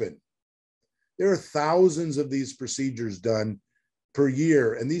and open. There are thousands of these procedures done per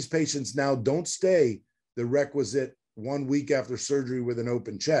year, and these patients now don't stay the requisite 1 week after surgery with an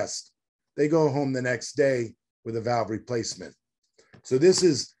open chest. They go home the next day with a valve replacement. So this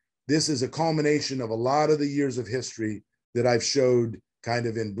is a culmination of a lot of the years of history that I've showed kind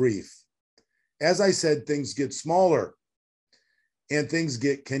of in brief. As I said, things get smaller and things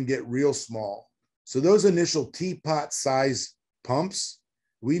can get real small. So those initial teapot size pumps,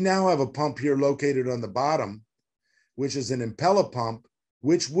 we now have a pump here located on the bottom, which is an Impella pump,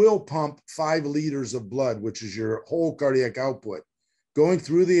 which will pump 5 liters of blood, which is your whole cardiac output, going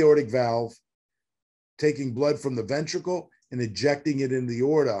through the aortic valve, taking blood from the ventricle and injecting it in the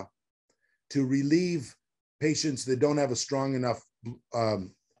aorta to relieve patients that don't have a strong enough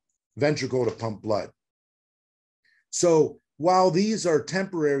ventricle to pump blood. So while these are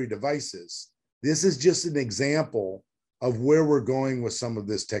temporary devices, this is just an example of where we're going with some of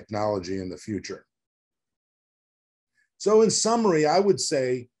this technology in the future. So in summary, I would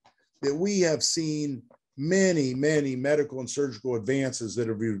say that we have seen many, many medical and surgical advances that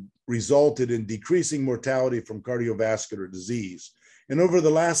have resulted in decreasing mortality from cardiovascular disease. And over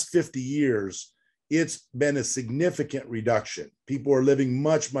the last 50 years, it's been a significant reduction. People are living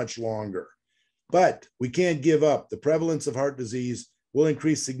much, much longer. But we can't give up. The prevalence of heart disease will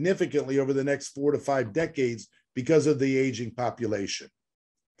increase significantly over the next 4 to 5 decades because of the aging population.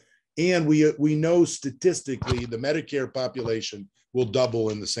 And we know statistically the Medicare population will double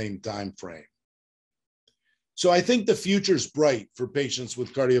in the same time frame. So I think the future is bright for patients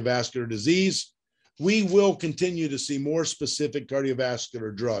with cardiovascular disease. We will continue to see more specific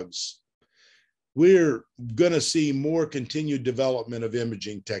cardiovascular drugs. We're going to see more continued development of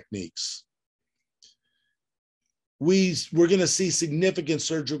imaging techniques. We're going to see significant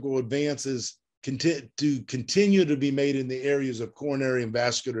surgical advances continue to be made in the areas of coronary and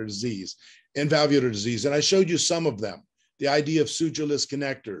vascular disease and valvular disease. And I showed you some of them. The idea of sutureless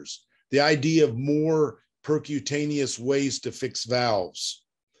connectors, the idea of more percutaneous ways to fix valves.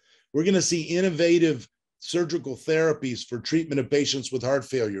 We're going to see innovative surgical therapies for treatment of patients with heart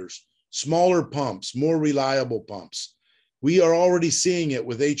failures, smaller pumps, more reliable pumps. We are already seeing it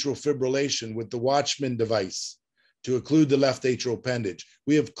with atrial fibrillation with the Watchman device to occlude the left atrial appendage.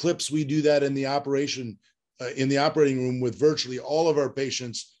 We have clips, we do that in the operating room with virtually all of our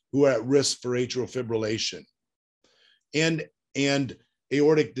patients who are at risk for atrial fibrillation and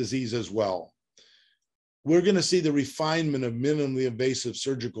aortic disease as well. We're going to see the refinement of minimally invasive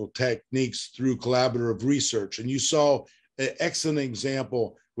surgical techniques through collaborative research. And you saw an excellent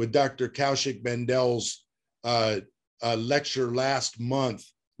example with Dr. Kaushik Bendel's lecture last month,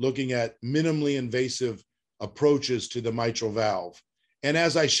 looking at minimally invasive approaches to the mitral valve. And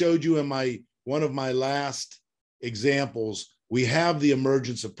as I showed you in one of my last examples, we have the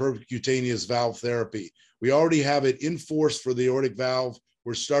emergence of percutaneous valve therapy. We already have it in force for the aortic valve.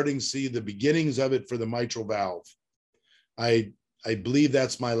 We're starting to see the beginnings of it for the mitral valve. I believe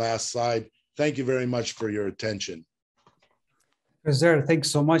that's my last slide. Thank you very much for your attention. Professor, thanks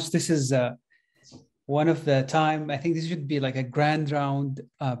so much. This is one of the time, I think this should be like a grand round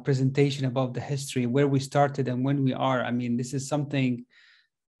presentation about the history, where we started and when we are. I mean, this is something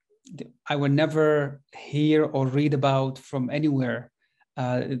I would never hear or read about from anywhere.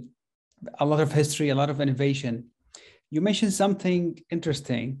 A lot of history, a lot of innovation. You mentioned something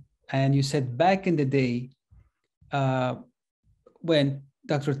interesting, and you said back in the day, when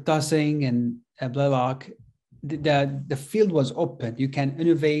Dr. Tussing and Blaylock, the field was open. You can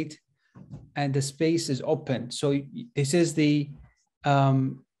innovate, and the space is open. So this is it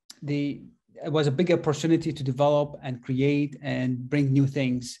was a big opportunity to develop and create and bring new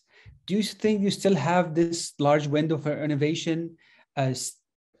things. Do you think you still have this large window for innovation,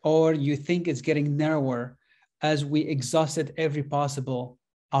 or you think it's getting narrower as we exhausted every possible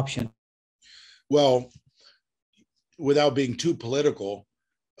option? Well, without being too political,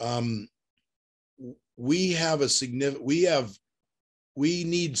 we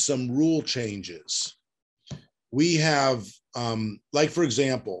need some rule changes. We have, like for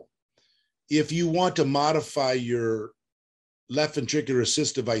example, if you want to modify your left ventricular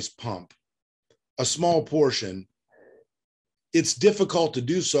assist device pump, a small portion, it's difficult to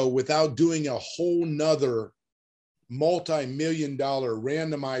do so without doing a whole nother multi-million-dollar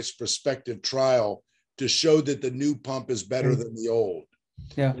randomized prospective trial to show that the new pump is better than the old.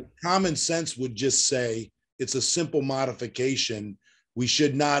 Yeah. Common sense would just say it's a simple modification. We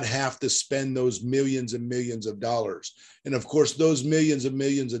should not have to spend those millions and millions of dollars. And of course, those millions and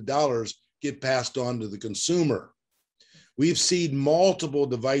millions of dollars get passed on to the consumer. We've seen multiple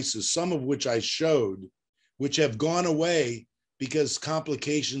devices, some of which I showed, which have gone away because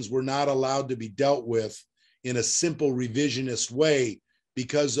complications were not allowed to be dealt with in a simple revisionist way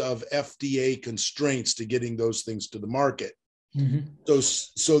because of FDA constraints to getting those things to the market.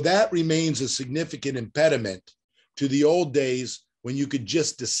 So that remains a significant impediment to the old days when you could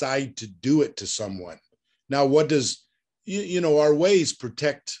just decide to do it to someone. Now, what does, our ways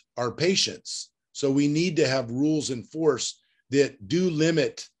protect our patients. So we need to have rules in force that do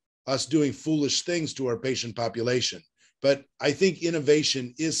limit us doing foolish things to our patient population. But I think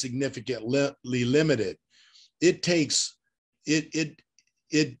innovation is significantly limited. It takes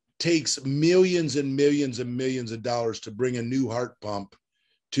millions and millions and millions of dollars to bring a new heart pump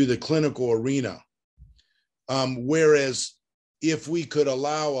to the clinical arena. Whereas if we could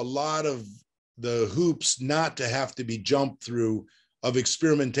allow a lot of the hoops not to have to be jumped through of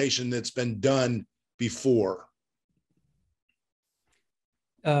experimentation that's been done before.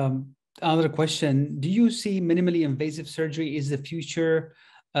 Another question, do you see minimally invasive surgery is the future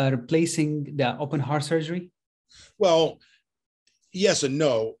replacing the open heart surgery? Well, yes and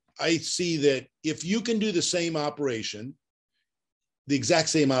no. I see that if you can do the same operation, the exact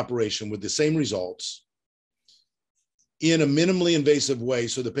same operation with the same results in a minimally invasive way,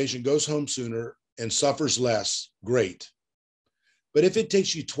 so the patient goes home sooner and suffers less, great. But if it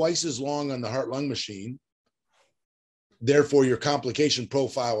takes you twice as long on the heart-lung machine, therefore your complication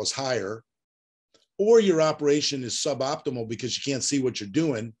profile is higher, or your operation is suboptimal because you can't see what you're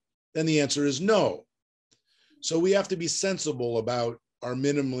doing, then the answer is no. So we have to be sensible about our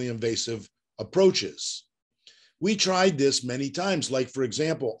minimally invasive approaches. We tried this many times, like, for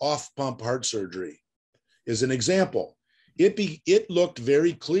example, off-pump heart surgery is an example. It looked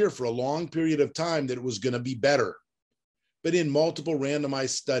very clear for a long period of time that it was going to be better. But in multiple randomized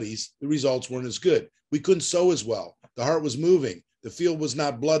studies, the results weren't as good. We couldn't sew as well. The heart was moving. The field was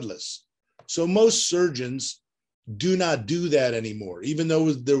not bloodless. So most surgeons do not do that anymore, even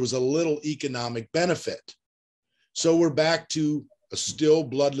though there was a little economic benefit. So we're back to a still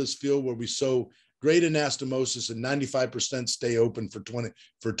bloodless field where we sew great anastomosis and 95% stay open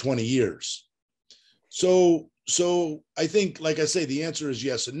for 20 years. So I think, like I say, the answer is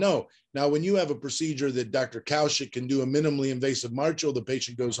yes and no. Now, when you have a procedure that Dr. Kaushik can do a minimally invasive martial, the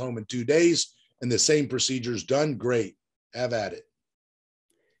patient goes home in 2 days and the same procedure is done, great, have at it.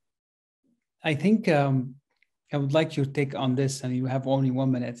 I think I would like your take on this, and you have only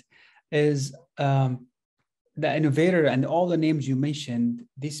 1 minute, is the innovator and all the names you mentioned,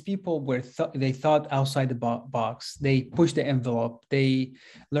 these people they thought outside the box. They pushed the envelope. They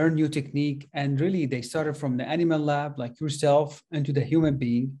learned new technique, and really they started from the animal lab, like yourself, into the human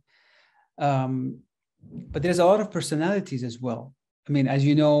being. But there's a lot of personalities as well. I mean, as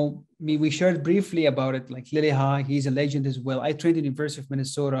you know, we shared briefly about it, like Lily High, he's a legend as well. I trained at the University of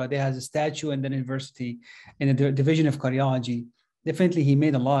Minnesota. There has a statue in the university in the division of cardiology. Definitely he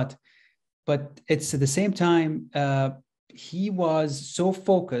made a lot. But it's at the same time, he was so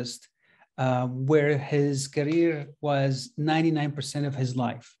focused where his career was 99% of his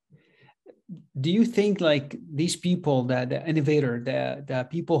life. Do you think like these people, the innovator, the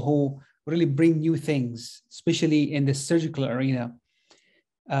people who really bring new things, especially in the surgical arena,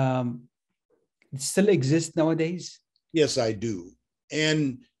 still exist nowadays? Yes, I do.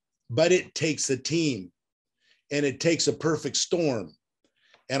 But it takes a team and it takes a perfect storm.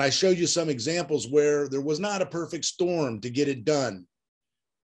 And I showed you some examples where there was not a perfect storm to get it done.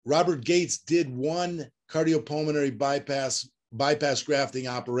 Robert Gates did one cardiopulmonary bypass grafting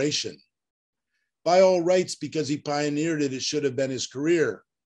operation. By all rights, because he pioneered it, it should have been his career.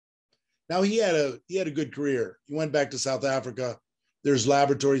 Now he had a good career. He went back to South Africa. There's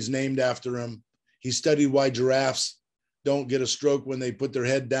laboratories named after him. He studied why giraffes don't get a stroke when they put their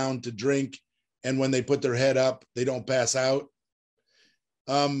head down to drink, and when they put their head up, they don't pass out.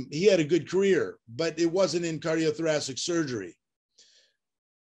 He had a good career, but it wasn't in cardiothoracic surgery.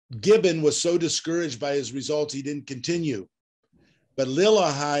 Gibbon was so discouraged by his results, he didn't continue. But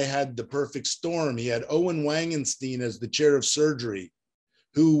Lillahei had the perfect storm. He had Owen Wangenstein as the chair of surgery,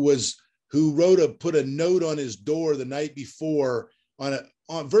 who put a note on his door the night before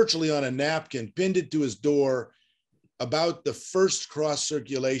virtually on a napkin, pinned it to his door about the first cross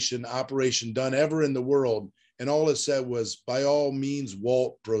circulation operation done ever in the world. And all it said was, by all means,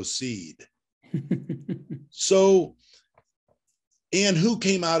 Walt, proceed. So, and who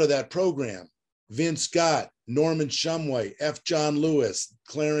came out of that program? Vince Scott, Norman Shumway, F. John Lewis,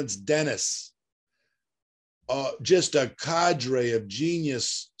 Clarence Dennis, just a cadre of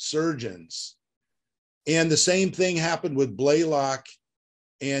genius surgeons. And the same thing happened with Blaylock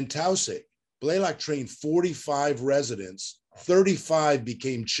and Tausig. Blaylock trained 45 residents, 35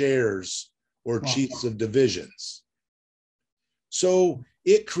 became chairs or chiefs of divisions. So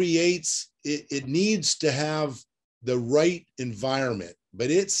it creates, it needs to have the right environment, but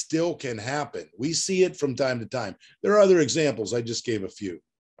it still can happen. We see it from time to time. There are other examples. I just gave a few.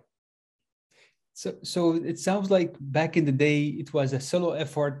 So it sounds like back in the day, it was a solo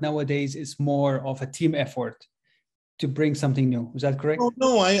effort. Nowadays, it's more of a team effort to bring something new. Is that correct? Oh,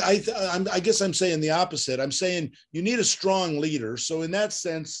 no, I guess I'm saying the opposite. I'm saying you need a strong leader. So in that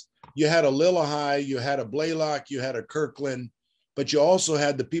sense, you had a Lillehei, you had a Blaylock, you had a Kirkland, but you also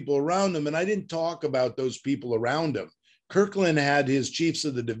had the people around him. And I didn't talk about those people around him. Kirkland had his chiefs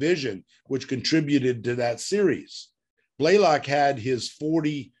of the division, which contributed to that series. Blaylock had his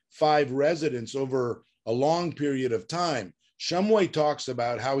 45 residents over a long period of time. Shumway talks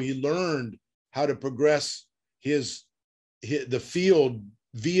about how he learned how to progress the field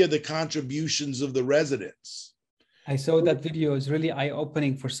via the contributions of the residents. I saw that video. Is really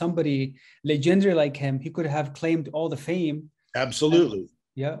eye-opening for somebody legendary like him. He could have claimed all the fame. Absolutely.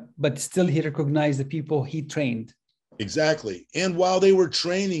 Yeah, but still he recognized the people he trained. Exactly. And while they were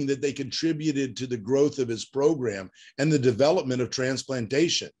training, that they contributed to the growth of his program and the development of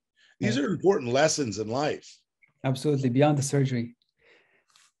transplantation. These are important lessons in life. Absolutely, beyond the surgery.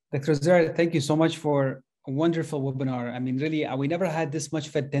 Dr. Zer, thank you so much for a wonderful webinar. I mean, really, we never had this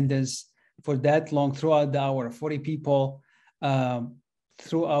much attendance for that long throughout the hour, 40 people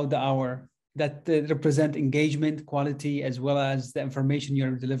throughout the hour that represent engagement, quality, as well as the information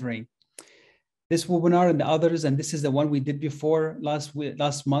you're delivering. This webinar and the others, and this is the one we did before last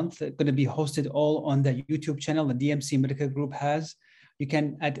month, going to be hosted all on the YouTube channel the DMC Medical Group has. You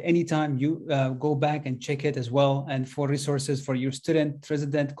can, at any time, you go back and check it as well, and for resources for your student,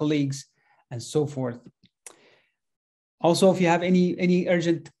 resident, colleagues, and so forth. Also, if you have any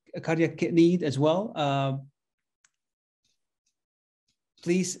urgent cardiac need as well,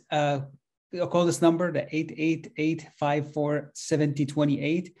 please call this number, the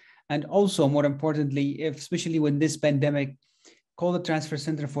 888-547-7028. And also, more importantly, especially when this pandemic, call the transfer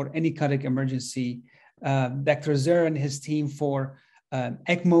center for any cardiac emergency. Dr. Zer and his team for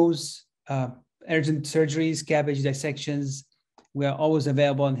ECMOs, urgent surgeries, cabbage dissections. We are always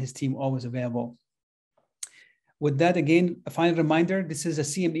available, and his team always available. With that, again, a final reminder, this is a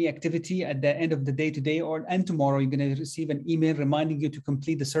CME activity at the end of the day today and tomorrow. You're going to receive an email reminding you to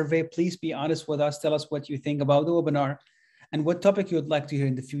complete the survey. Please be honest with us. Tell us what you think about the webinar and what topic you would like to hear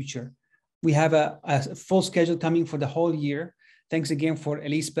in the future. We have a full schedule coming for the whole year. Thanks again for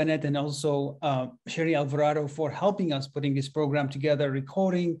Elise Bennett and also Sherry Alvarado for helping us putting this program together,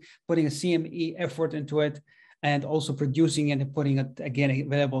 recording, putting a CME effort into it, and also producing and putting it again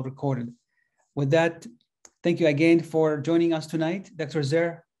available recorded. With that, thank you again for joining us tonight. Dr.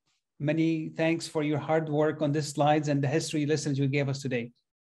 Zer, many thanks for your hard work on these slides and the history lessons you gave us today.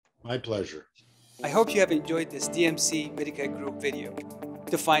 My pleasure. I hope you have enjoyed this DMC Medical Group video.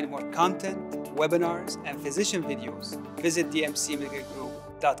 To find more content, webinars, and physician videos, visit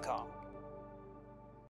dmcmedicalgroup.com.